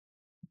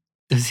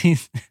 Does he?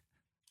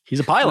 He's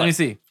a Let me pilot,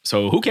 see.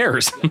 so who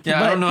cares?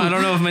 Yeah, I don't know. I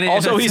don't know if many.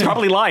 Also, he's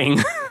probably lying.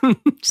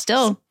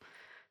 Still,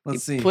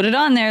 Let's see. put it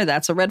on there.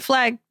 That's a red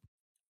flag.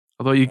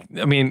 Although you're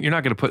not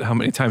going to put how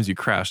many times you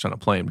crashed on a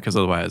plane because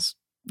otherwise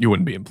you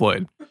wouldn't be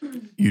employed.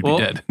 You'd Well,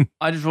 be dead.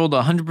 I just rolled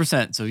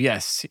 100%. So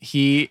yes,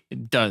 he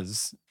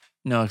does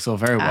know Excel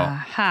very well.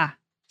 Aha.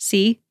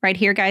 See right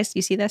here, guys.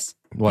 You see this?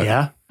 What?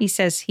 Yeah. He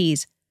says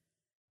he's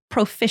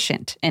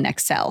proficient in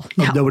Excel.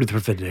 Oh, Now, nobody's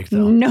proficient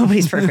though.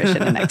 nobody's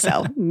proficient in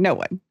Excel. No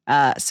one.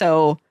 That's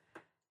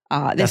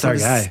our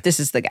guy. This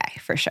is the guy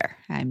for sure.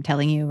 I'm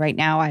telling you right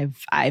now.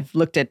 I've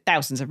looked at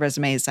thousands of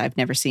resumes. I've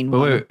never seen But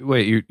one.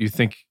 wait. You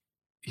think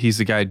he's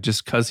the guy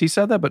just because he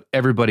said that? But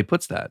everybody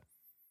puts that.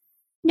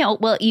 No,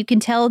 well, you can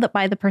tell that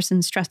by the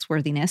person's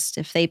trustworthiness.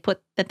 If they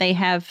put that they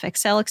have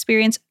Excel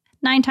experience,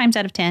 9 times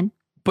out of 10,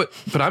 But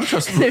I'm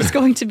trustworthy. there's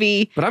going to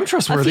be But I'm a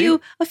trustworthy.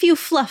 few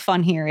fluff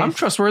on here. I'm If-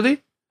 trustworthy.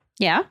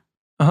 yeah.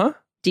 Uh huh.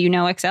 Do you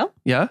know Excel?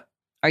 Yeah.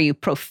 Are you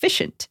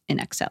proficient in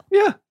Excel?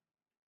 Yeah.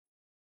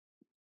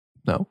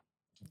 No.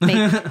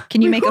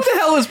 Can you make Who a the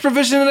hell is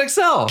proficient in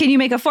Excel? Can you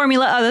make a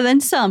formula other than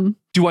sum?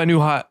 Do I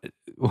know how?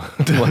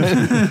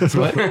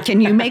 What?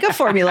 Can you make a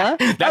formula?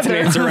 That's an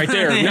answer right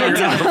there. No, you're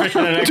not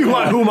proficient in Do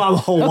I Excel. whom I'm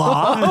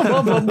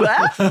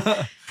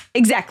hoa?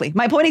 Exactly.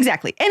 My point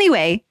exactly.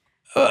 Anyway,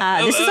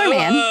 this is our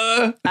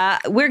man.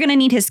 We're going to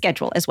need his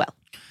schedule as well.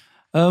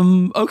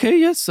 Okay,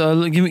 yes.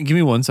 Give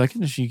me 1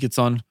 second. She gets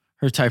on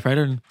her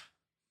typewriter and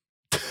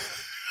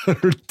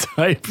Her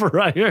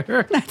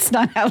typewriter. That's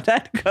not how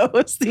that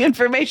goes. The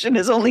information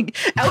is only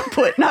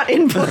output, not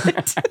input.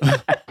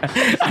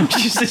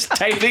 She's just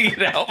typing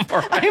it out for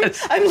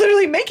us. I'm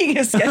literally making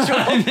his schedule.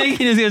 I'm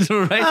making his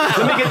schedule right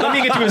now. Let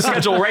me get to his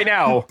schedule right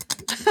now.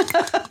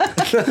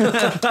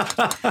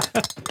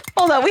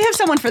 Hold on, we have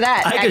someone for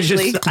that. I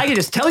could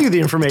just tell you the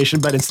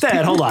information, but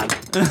instead, hold on. I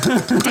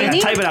gotta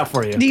Danny, type it out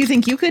for you. do you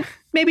think you could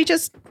maybe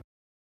just?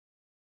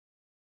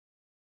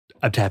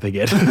 I'm tapping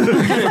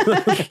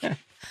it.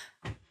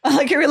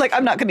 Like you're like,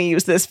 I'm not going to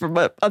use this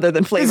for other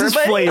than flavor. is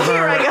but flavor.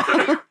 Here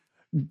I go.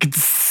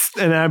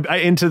 And I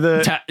into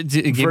the.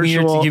 Give me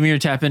Virtual- your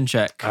tap in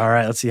check. All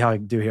right, let's see how I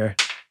do here.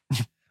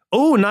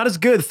 Oh, not as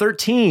good.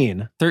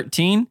 13.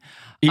 13.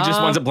 He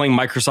just winds up playing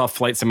Microsoft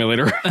Flight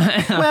Simulator.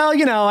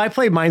 Well, I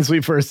played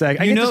Minesweep for a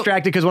sec. I get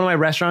distracted because one of my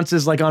restaurants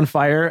is like on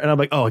fire, and I'm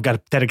like, oh, I got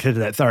to dedicate to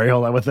that. Sorry,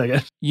 hold on one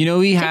second. He's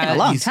long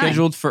time.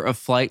 scheduled for a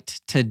flight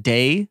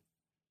today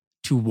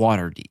to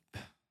Waterdeep.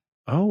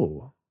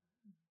 Oh,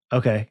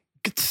 okay.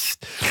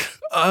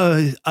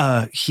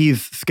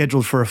 He's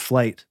scheduled for a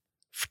flight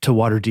to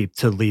Waterdeep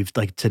to leave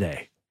like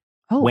today.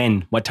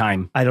 When? What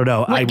time? I don't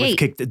know. What I was gate?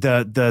 kicked.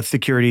 The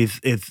security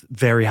is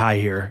very high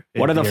here.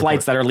 What are the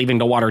flights that are leaving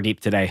to Waterdeep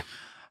today?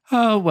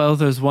 Well,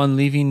 there's one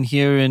leaving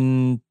here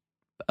in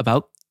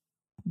about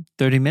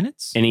 30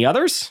 minutes. Any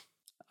others?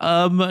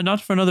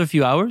 Not for another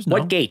few hours. No.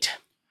 What gate?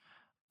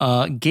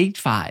 Gate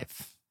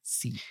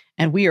 5C.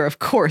 And we are, of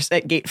course,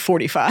 at gate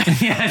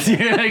 45. Yes, you're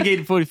at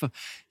gate 45.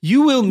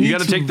 You will need You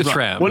got to take the run.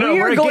 tram. Well, no, We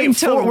are we're at going gate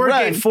to 4. We're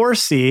at run. gate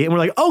 4C, and we're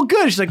like, oh,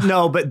 good. She's like,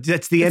 no, but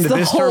that's the end It's of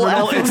the this whole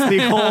terminal. It's the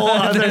whole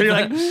other. You're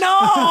like,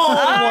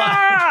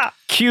 no.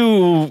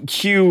 Q.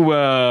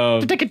 I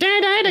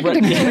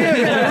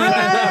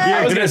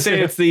was gonna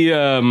say it's the.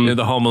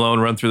 The Home Alone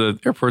run through the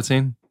airport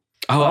scene.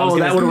 I was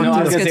that gonna would've say, worked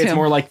I was too. gonna say it's Too.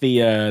 more like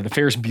the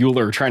Ferris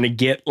Bueller trying to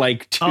get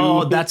like to.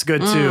 Oh, that's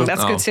good too.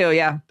 That's Oh. good too,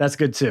 yeah. That's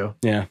good too.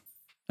 yeah.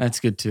 That's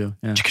good too.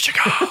 Yeah.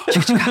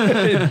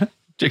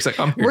 Jake's like,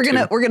 I'm here We're too.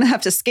 gonna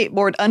have to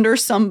skateboard under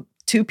some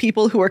two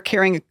people who are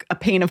carrying a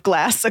pane of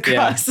glass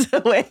across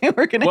the way.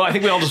 We're gonna. Well, I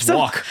think we all just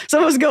walk.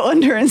 Some of us go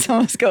under and some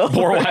of us go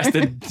Boral over. has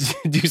to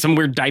do some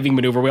weird diving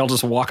maneuver. We all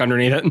just walk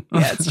underneath it.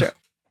 Yeah, it's true.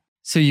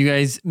 So you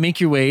guys make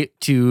your way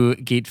to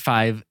gate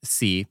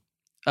 5C.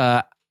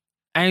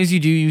 As you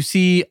do, you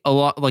see a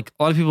lot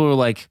of people are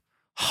like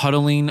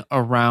huddling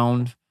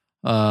around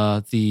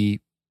the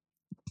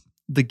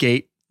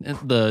gate,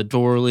 the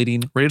door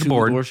leading Ready to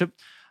board. the worship.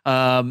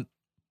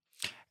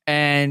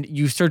 And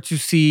you start to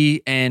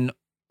see an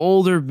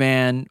older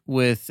man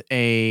with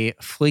a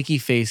flaky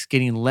face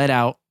getting led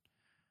out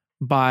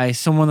by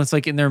someone that's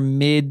like in their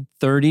mid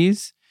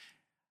 30s,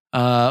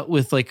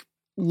 with like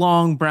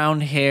long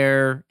brown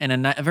hair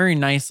and a very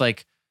nice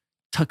like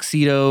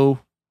tuxedo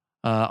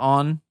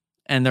on,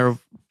 and they're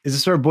Is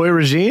this our boy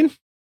Regine?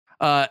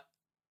 uh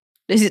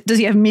Does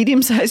he have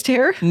medium-sized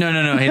hair?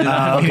 no he doesn't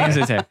have okay.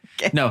 his hair.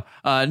 Okay. No,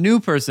 new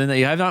person that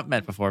you have not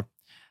met before.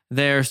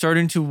 They're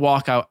starting to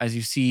walk out as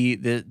you see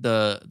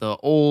the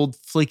old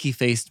flaky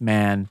faced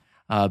man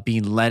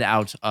being led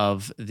out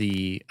of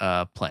the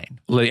plane.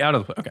 Lay out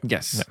of the. Okay.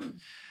 Yes.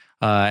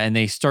 And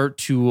they start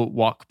to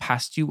walk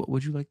past you. What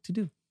would you like to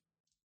do?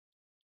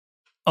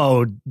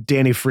 Oh,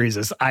 Danny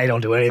freezes. I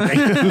don't do anything.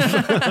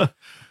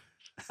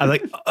 I'm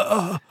like,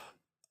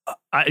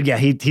 yeah,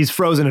 he's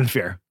frozen in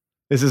fear.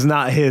 This is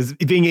not his.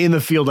 Being in the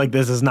field like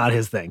this is not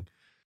his thing.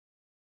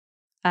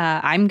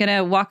 I'm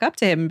gonna walk up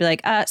to him and be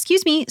like,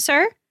 "Excuse me,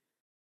 sir.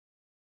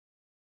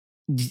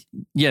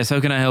 Yes, how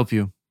can I help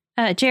you?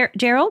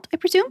 Gerald, I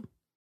presume."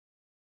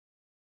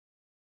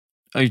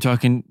 Are you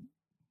talking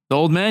the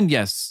old man?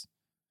 Yes.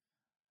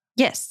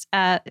 Yes.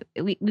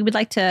 We would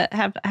like to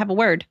have a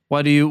word.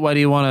 Why do you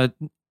want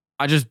to?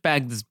 I just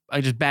bagged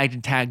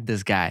and tagged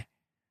this guy.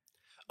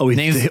 Oh, he's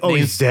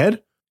Name's-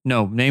 dead.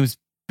 No, name's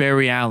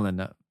Barry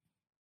Allen,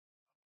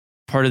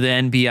 part of the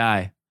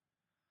NBI.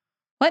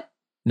 What?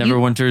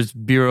 Neverwinter's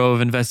Bureau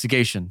of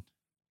Investigation.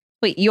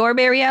 Wait, you're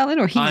Barry Allen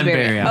or he's I'm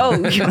Barry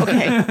Allen? Allen. Oh,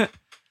 okay.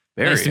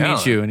 Nice to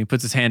meet you. And he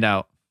puts his hand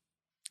out.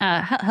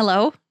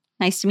 Hello.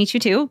 Nice to meet you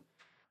too.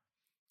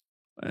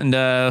 And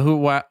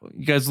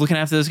you guys looking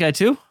after this guy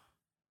too?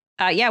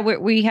 Yeah,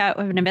 we have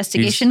an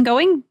investigation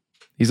going.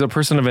 He's a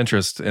person of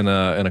interest in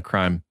a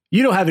crime.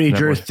 You don't have any Never.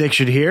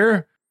 jurisdiction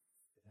here.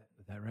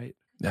 Is that right?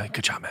 Yeah,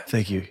 good job, man.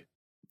 Thank you.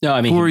 No,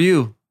 I mean, Who are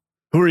you?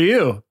 Who are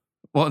you?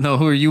 Well, no,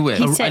 who are you with?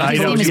 He said I his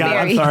know, name is yeah,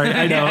 Barry. I'm sorry.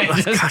 I know.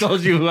 I just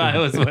told you who I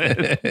was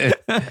with.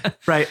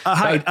 Right.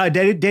 Hi,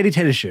 Daddy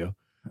Tennis Shoe.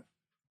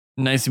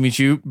 Nice to meet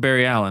you,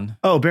 Barry Allen.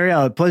 Oh, Barry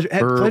Allen. Pleasure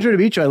to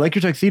meet you. I like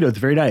your tuxedo. It's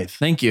very nice.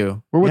 Thank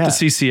you. We're with Yeah. the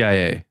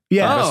CCIA.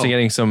 Yeah. Oh.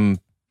 Investigating some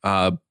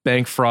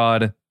bank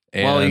fraud.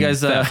 And Well, you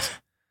guys,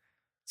 theft.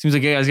 seems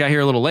like you guys got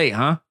here a little late,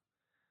 huh?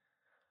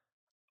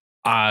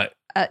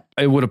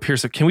 It would appear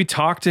so. Can we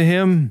talk to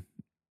him?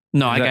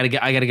 No, Is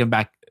I gotta get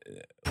back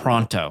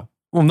pronto.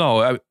 Well,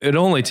 no, it'd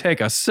only take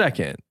a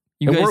second.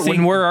 You And guys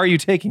think where are you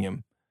taking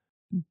him?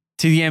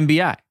 to the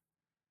NBI,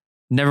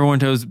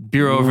 Neverwinter's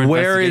Bureau of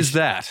Where is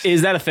Investigation. that?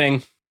 is that a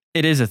thing?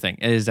 It is a thing.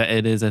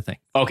 It is a thing.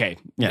 Okay.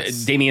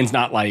 Yes. Damien's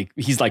not like,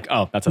 he's like,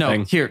 oh, that's a No,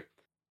 thing. here.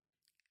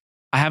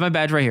 I have my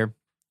badge right here,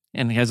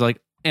 and he has like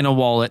in a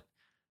wallet.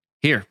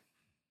 Here,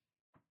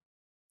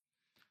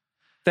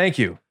 Thank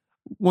you.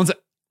 one sec.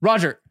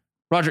 Roger.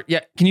 Yeah,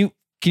 can you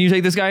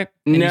take this guy?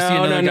 And you see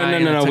another guy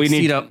in a No. We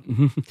need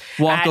tuxedo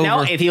walk no,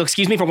 over. if you'll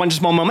excuse me for one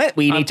small moment,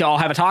 we need to all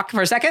have a talk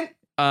for a second.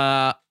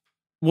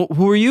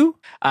 Who are you?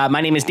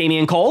 My name is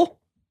Damien Cole.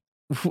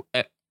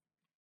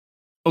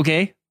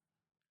 Okay.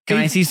 Can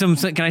I see some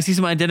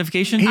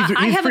identification? He's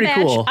I have pretty a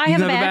badge. cool. I You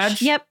have a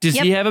badge. Yep. Does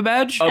yep. he have a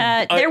badge?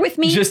 They're with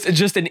me.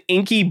 Just an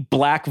inky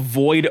black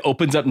void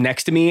opens up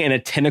next to me, and a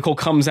tentacle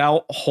comes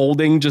out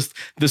holding just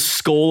the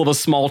skull of a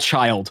small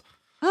child.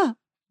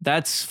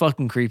 That's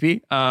fucking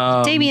creepy.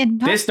 Damien,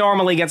 huh? This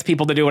normally gets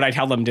people to do what I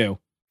tell them to.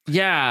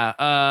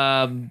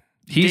 Yeah.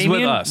 He's with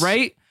Damien, us.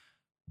 right?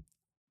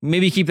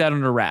 Maybe keep that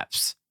under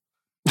wraps.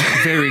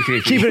 Very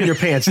creepy. Keep it in your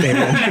pants,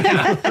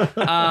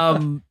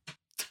 Damien.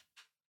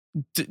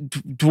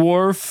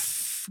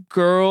 Dwarf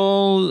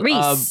girl.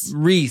 Reese.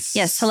 Reese.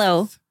 Yes,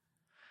 hello.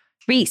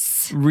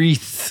 Reese.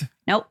 Reese.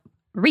 Nope.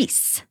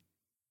 Reese.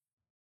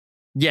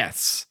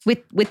 Yes.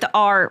 With the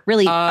R,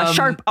 really a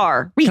sharp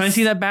R. Reese. Can I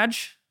see that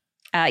badge?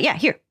 Yeah,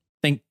 here.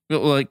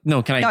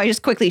 No, can I? No, I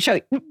just quickly show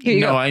you. Here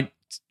you go.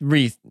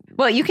 Reese.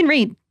 Well, you can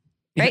read.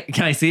 Right?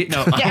 Can I see it?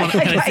 No. Yeah,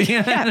 Can I see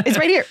it? yeah, it's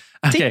right here.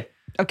 See? Okay.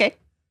 Okay.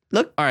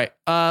 Look. All right.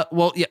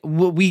 Well, yeah.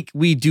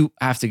 We do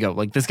have to go.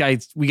 Like this guy,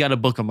 we got to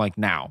book him like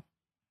now.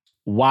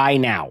 Why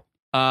now?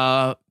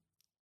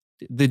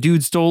 The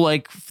dude stole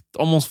like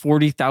almost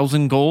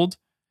 40,000 gold.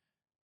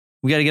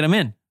 We got to get him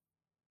in.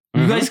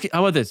 You guys, how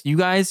about this? You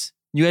guys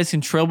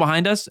can trail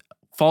behind us.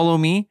 Follow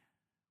me.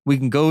 We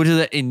can go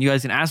to and you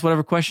guys can ask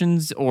whatever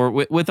questions or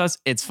with us.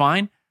 It's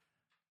fine.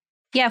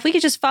 Yeah, if we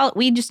could just follow,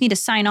 we just need to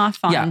sign off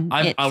on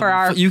it for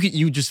our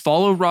You just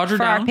follow Roger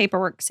for down. our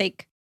paperwork's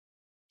sake.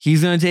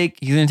 He's gonna take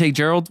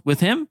Gerald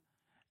with him,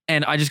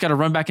 and I just got to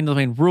run back into the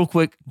plane real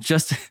quick.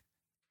 Just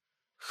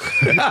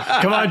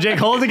Come on, Jake,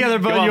 hold it together,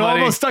 bud. Come on, You buddy.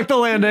 almost stuck the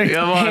landing.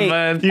 Come on, Hey,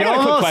 man. You I got a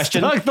quick almost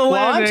question. stuck the Well,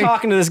 I'm landing.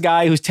 talking to this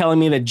guy who's telling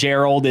me that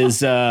Gerald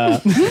is. I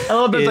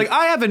love it's like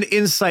I have an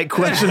insight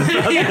question about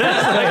this.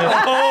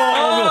 Like,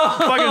 oh,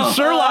 fucking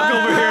Sherlock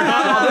over here.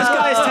 This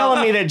guy's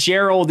telling me that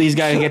Gerald, these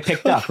guys get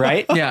picked up,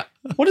 right? yeah,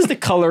 What is the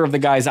color of the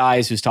guy's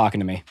eyes who's talking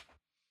to me?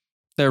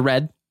 they're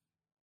red.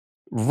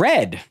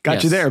 Red.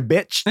 Got you Yes. there,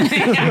 bitch.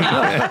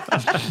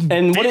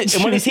 And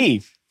what is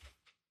he?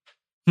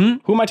 Hmm?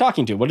 Who am I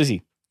talking to? What is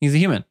he? He's a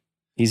human.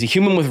 He's a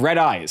human with red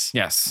eyes.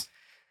 Yes.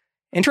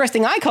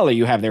 Interesting eye color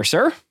you have there,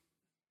 sir.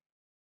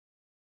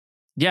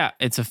 Yeah,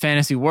 it's a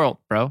fantasy world,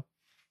 bro.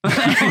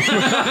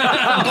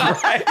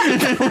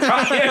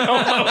 Brian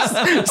almost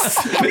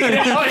spit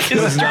out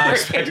his Was not drink.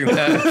 expecting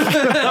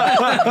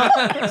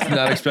that. Was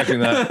not expecting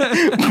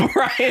that.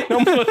 Brian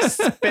almost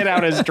spit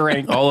out his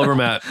drink. All over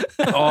Matt.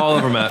 All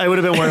over Matt. It would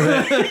have been worth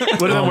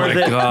it. Would have Oh been my worth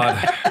it.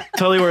 god.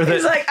 Totally worth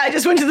He's it. like, I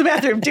just went to the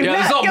bathroom. Do Yeah,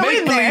 not this all go make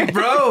in there. believe,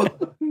 bro.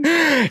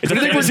 It's a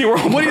fantasy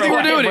world. what do you think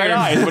bro. we're doing Red here?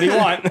 eyes. What do you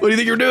want? What do you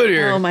think you're doing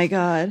here? Oh my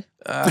god.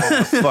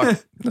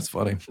 Fuck. That's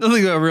funny. Look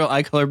like a real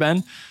eye color,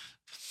 Ben.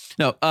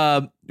 No.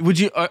 Would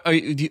you? Are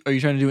you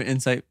trying to do an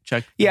insight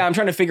check? Yeah, I'm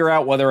trying to figure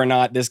out whether or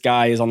not this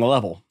guy is on the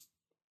level.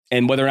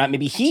 And whether or not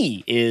maybe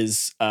he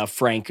is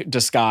Frank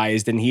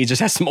disguised and he just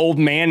has some old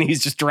man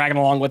he's just dragging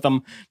along with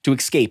him to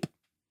escape.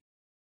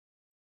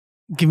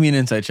 Give me an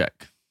insight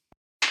check.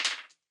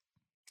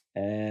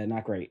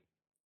 Not great.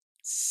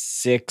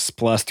 6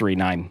 + 3,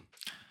 9.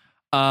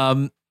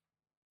 It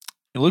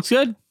looks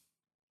good.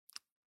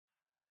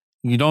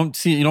 You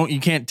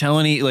can't tell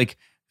any, like,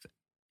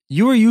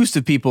 you were used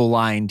to people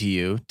lying to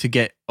you to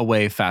get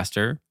away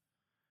faster.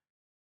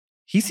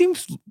 He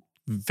seems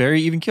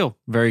very even keel,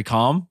 very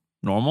calm,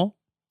 normal.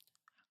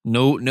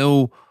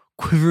 No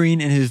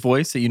quivering in his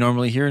voice that you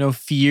normally hear. No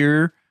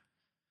fear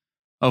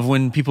of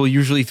when people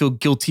usually feel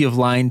guilty of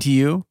lying to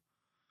you.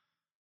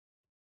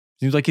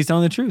 Seems like he's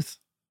telling the truth.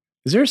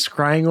 Is there a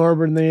scrying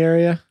orb in the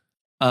area?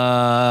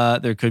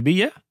 There could be,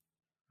 yeah.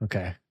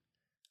 Okay.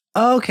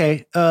 Oh,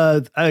 okay.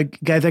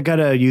 Guys, I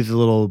gotta use the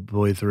little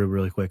boy through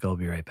really quick. I'll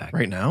be right back.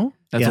 Right now?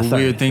 That's Yeah, a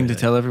sorry. weird thing to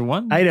tell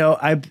everyone. I know.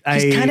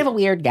 He's kind of a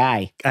weird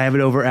guy. I have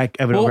an overactive.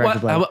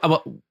 How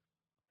about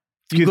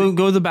you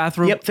go to the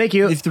bathroom. Yep. Thank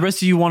you. If the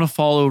rest of you want to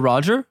follow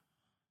Roger,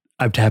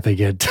 I'm tapping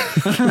it.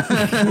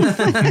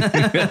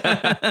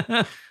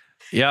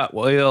 Yeah,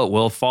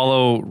 we'll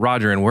follow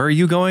Roger. And where are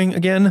you going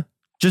again?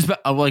 just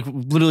like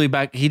literally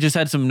back. He just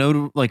had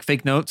some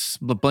fake notes,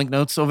 blank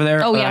notes over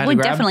there. Oh that I yeah, had we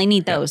to grab. definitely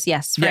need those.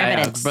 Yes, for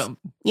evidence. But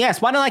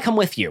Yes, why don't I come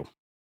with you?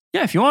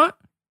 yeah, if you want,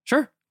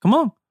 sure, come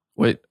on.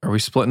 Wait, are we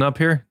splitting up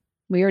here?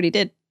 We already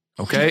did.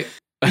 Okay.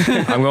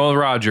 I'm going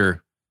with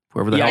Roger.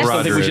 Whoever the Yeah, I hell just don't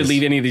Roger think we is. should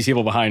leave any of these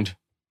people behind.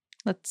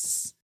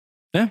 Let's.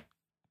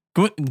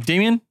 Come on,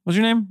 Damien, what's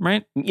your name?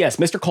 Right, Yes,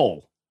 Mr.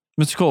 Cole.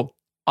 Mr. Cole.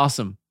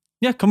 Awesome.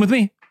 Yeah, come with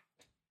me.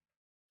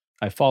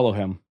 I follow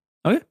him.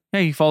 Okay.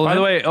 Hey, you follow. By him?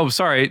 the way,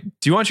 sorry.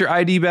 Do you want your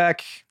ID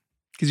back?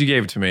 Because you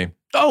gave it to me.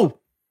 oh,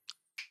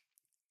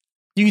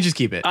 you can just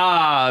keep it.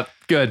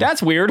 Good.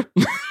 That's weird.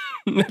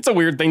 That's a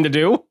weird thing to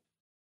do.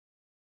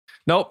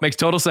 Nope, makes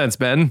total sense,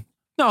 Ben.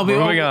 No, but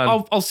moving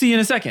on. I'll see you in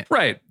a second.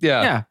 Right.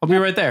 Yeah. Yeah, I'll be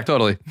right there.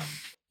 Totally.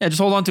 Yeah,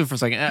 just hold on to it for a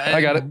second. I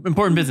got it.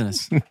 Important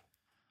business.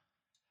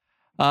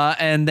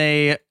 And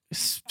they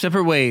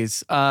separate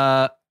ways.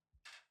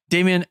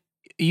 Damien,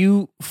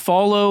 you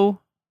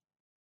follow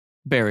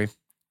Barry,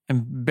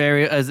 and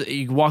Barry, as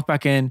you walk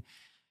back in,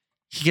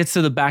 he gets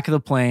to the back of the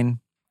plane,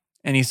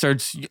 and he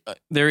starts.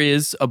 There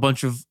is a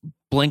bunch of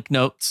blank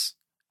notes,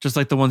 just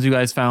like the ones you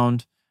guys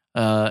found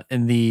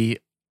in the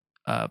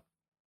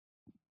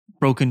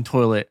broken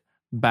toilet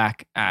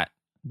back at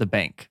the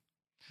bank.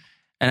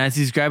 And as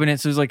he's grabbing it,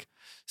 so he's like,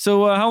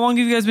 "So how long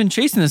have you guys been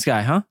chasing this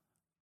guy, huh?"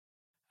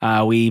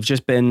 We've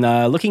just been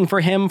looking for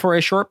him for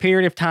a short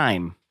period of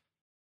time.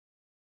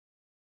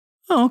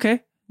 Oh,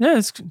 okay. Yeah,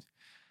 it's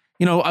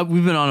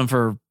we've been on him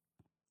for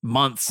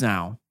months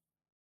now.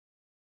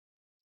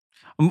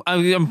 I'm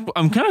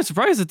kind of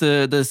surprised that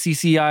the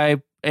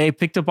CCIA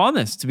picked up on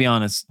this, to be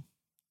honest.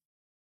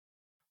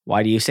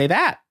 Why do you say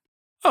that?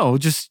 Oh,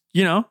 just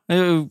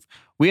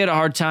we had a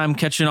hard time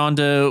catching on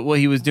to what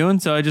he was doing,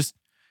 so I just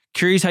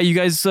curious how you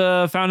guys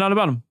found out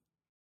about him.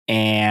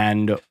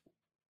 And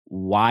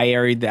why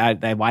is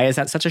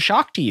that such a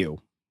shock to you?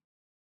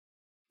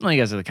 Well,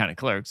 you guys are the kind of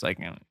clerks, like,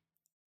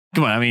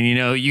 come on. I mean,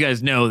 you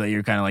guys know that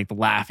you're kind of like the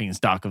laughing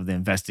stock of the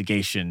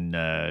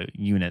investigation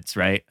units,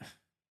 right?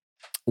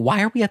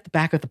 Why are we at the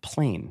back of the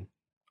plane?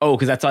 Oh,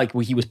 because that's like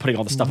he was putting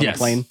all the stuff on the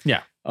plane?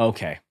 Yeah.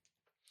 Okay.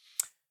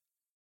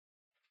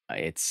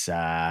 It's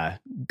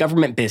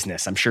government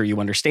business. I'm sure you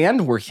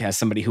understand. Work has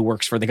somebody who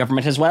works for the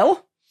government as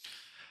well.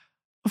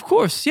 Of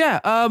course,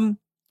 yeah.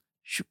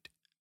 Shoot.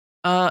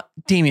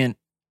 Damien,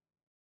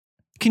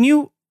 can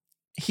you?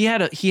 He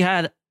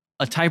had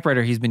a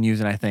typewriter he's been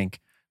using, I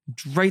think,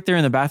 right there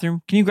in the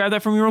bathroom. Can you grab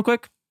that from me real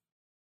quick?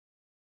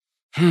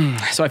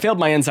 So I failed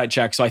my insight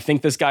check, so I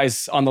think this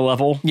guy's on the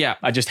level. Yeah.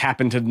 I just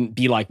happened to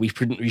be like, we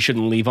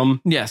shouldn't leave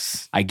him.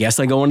 Yes. I guess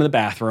I go into the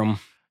bathroom.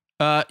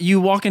 You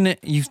walk in.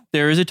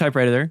 There is a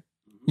typewriter there.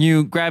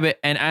 You grab it,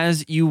 and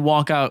as you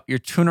walk out, you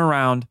turn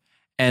around,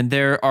 and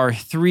there are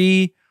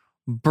 3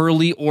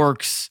 burly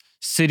orcs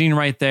sitting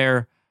right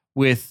there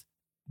with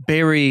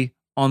Barry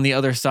on the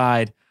other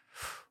side.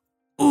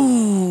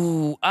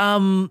 Ooh,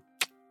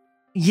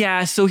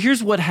 yeah. So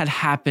here's what had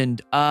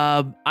happened.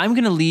 I'm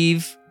gonna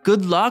leave.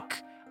 Good luck.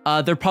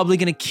 They're probably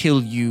gonna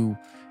kill you.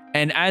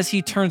 And as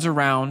he turns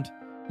around,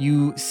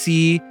 you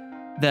see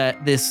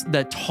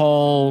that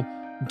tall,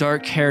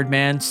 dark-haired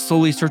man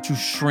slowly start to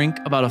shrink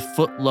about a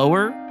foot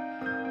lower,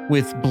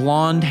 with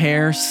blonde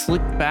hair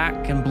slicked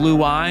back and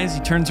blue eyes. He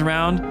turns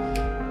around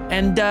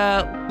and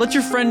let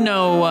your friend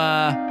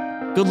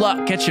know. Good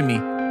luck catching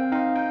me.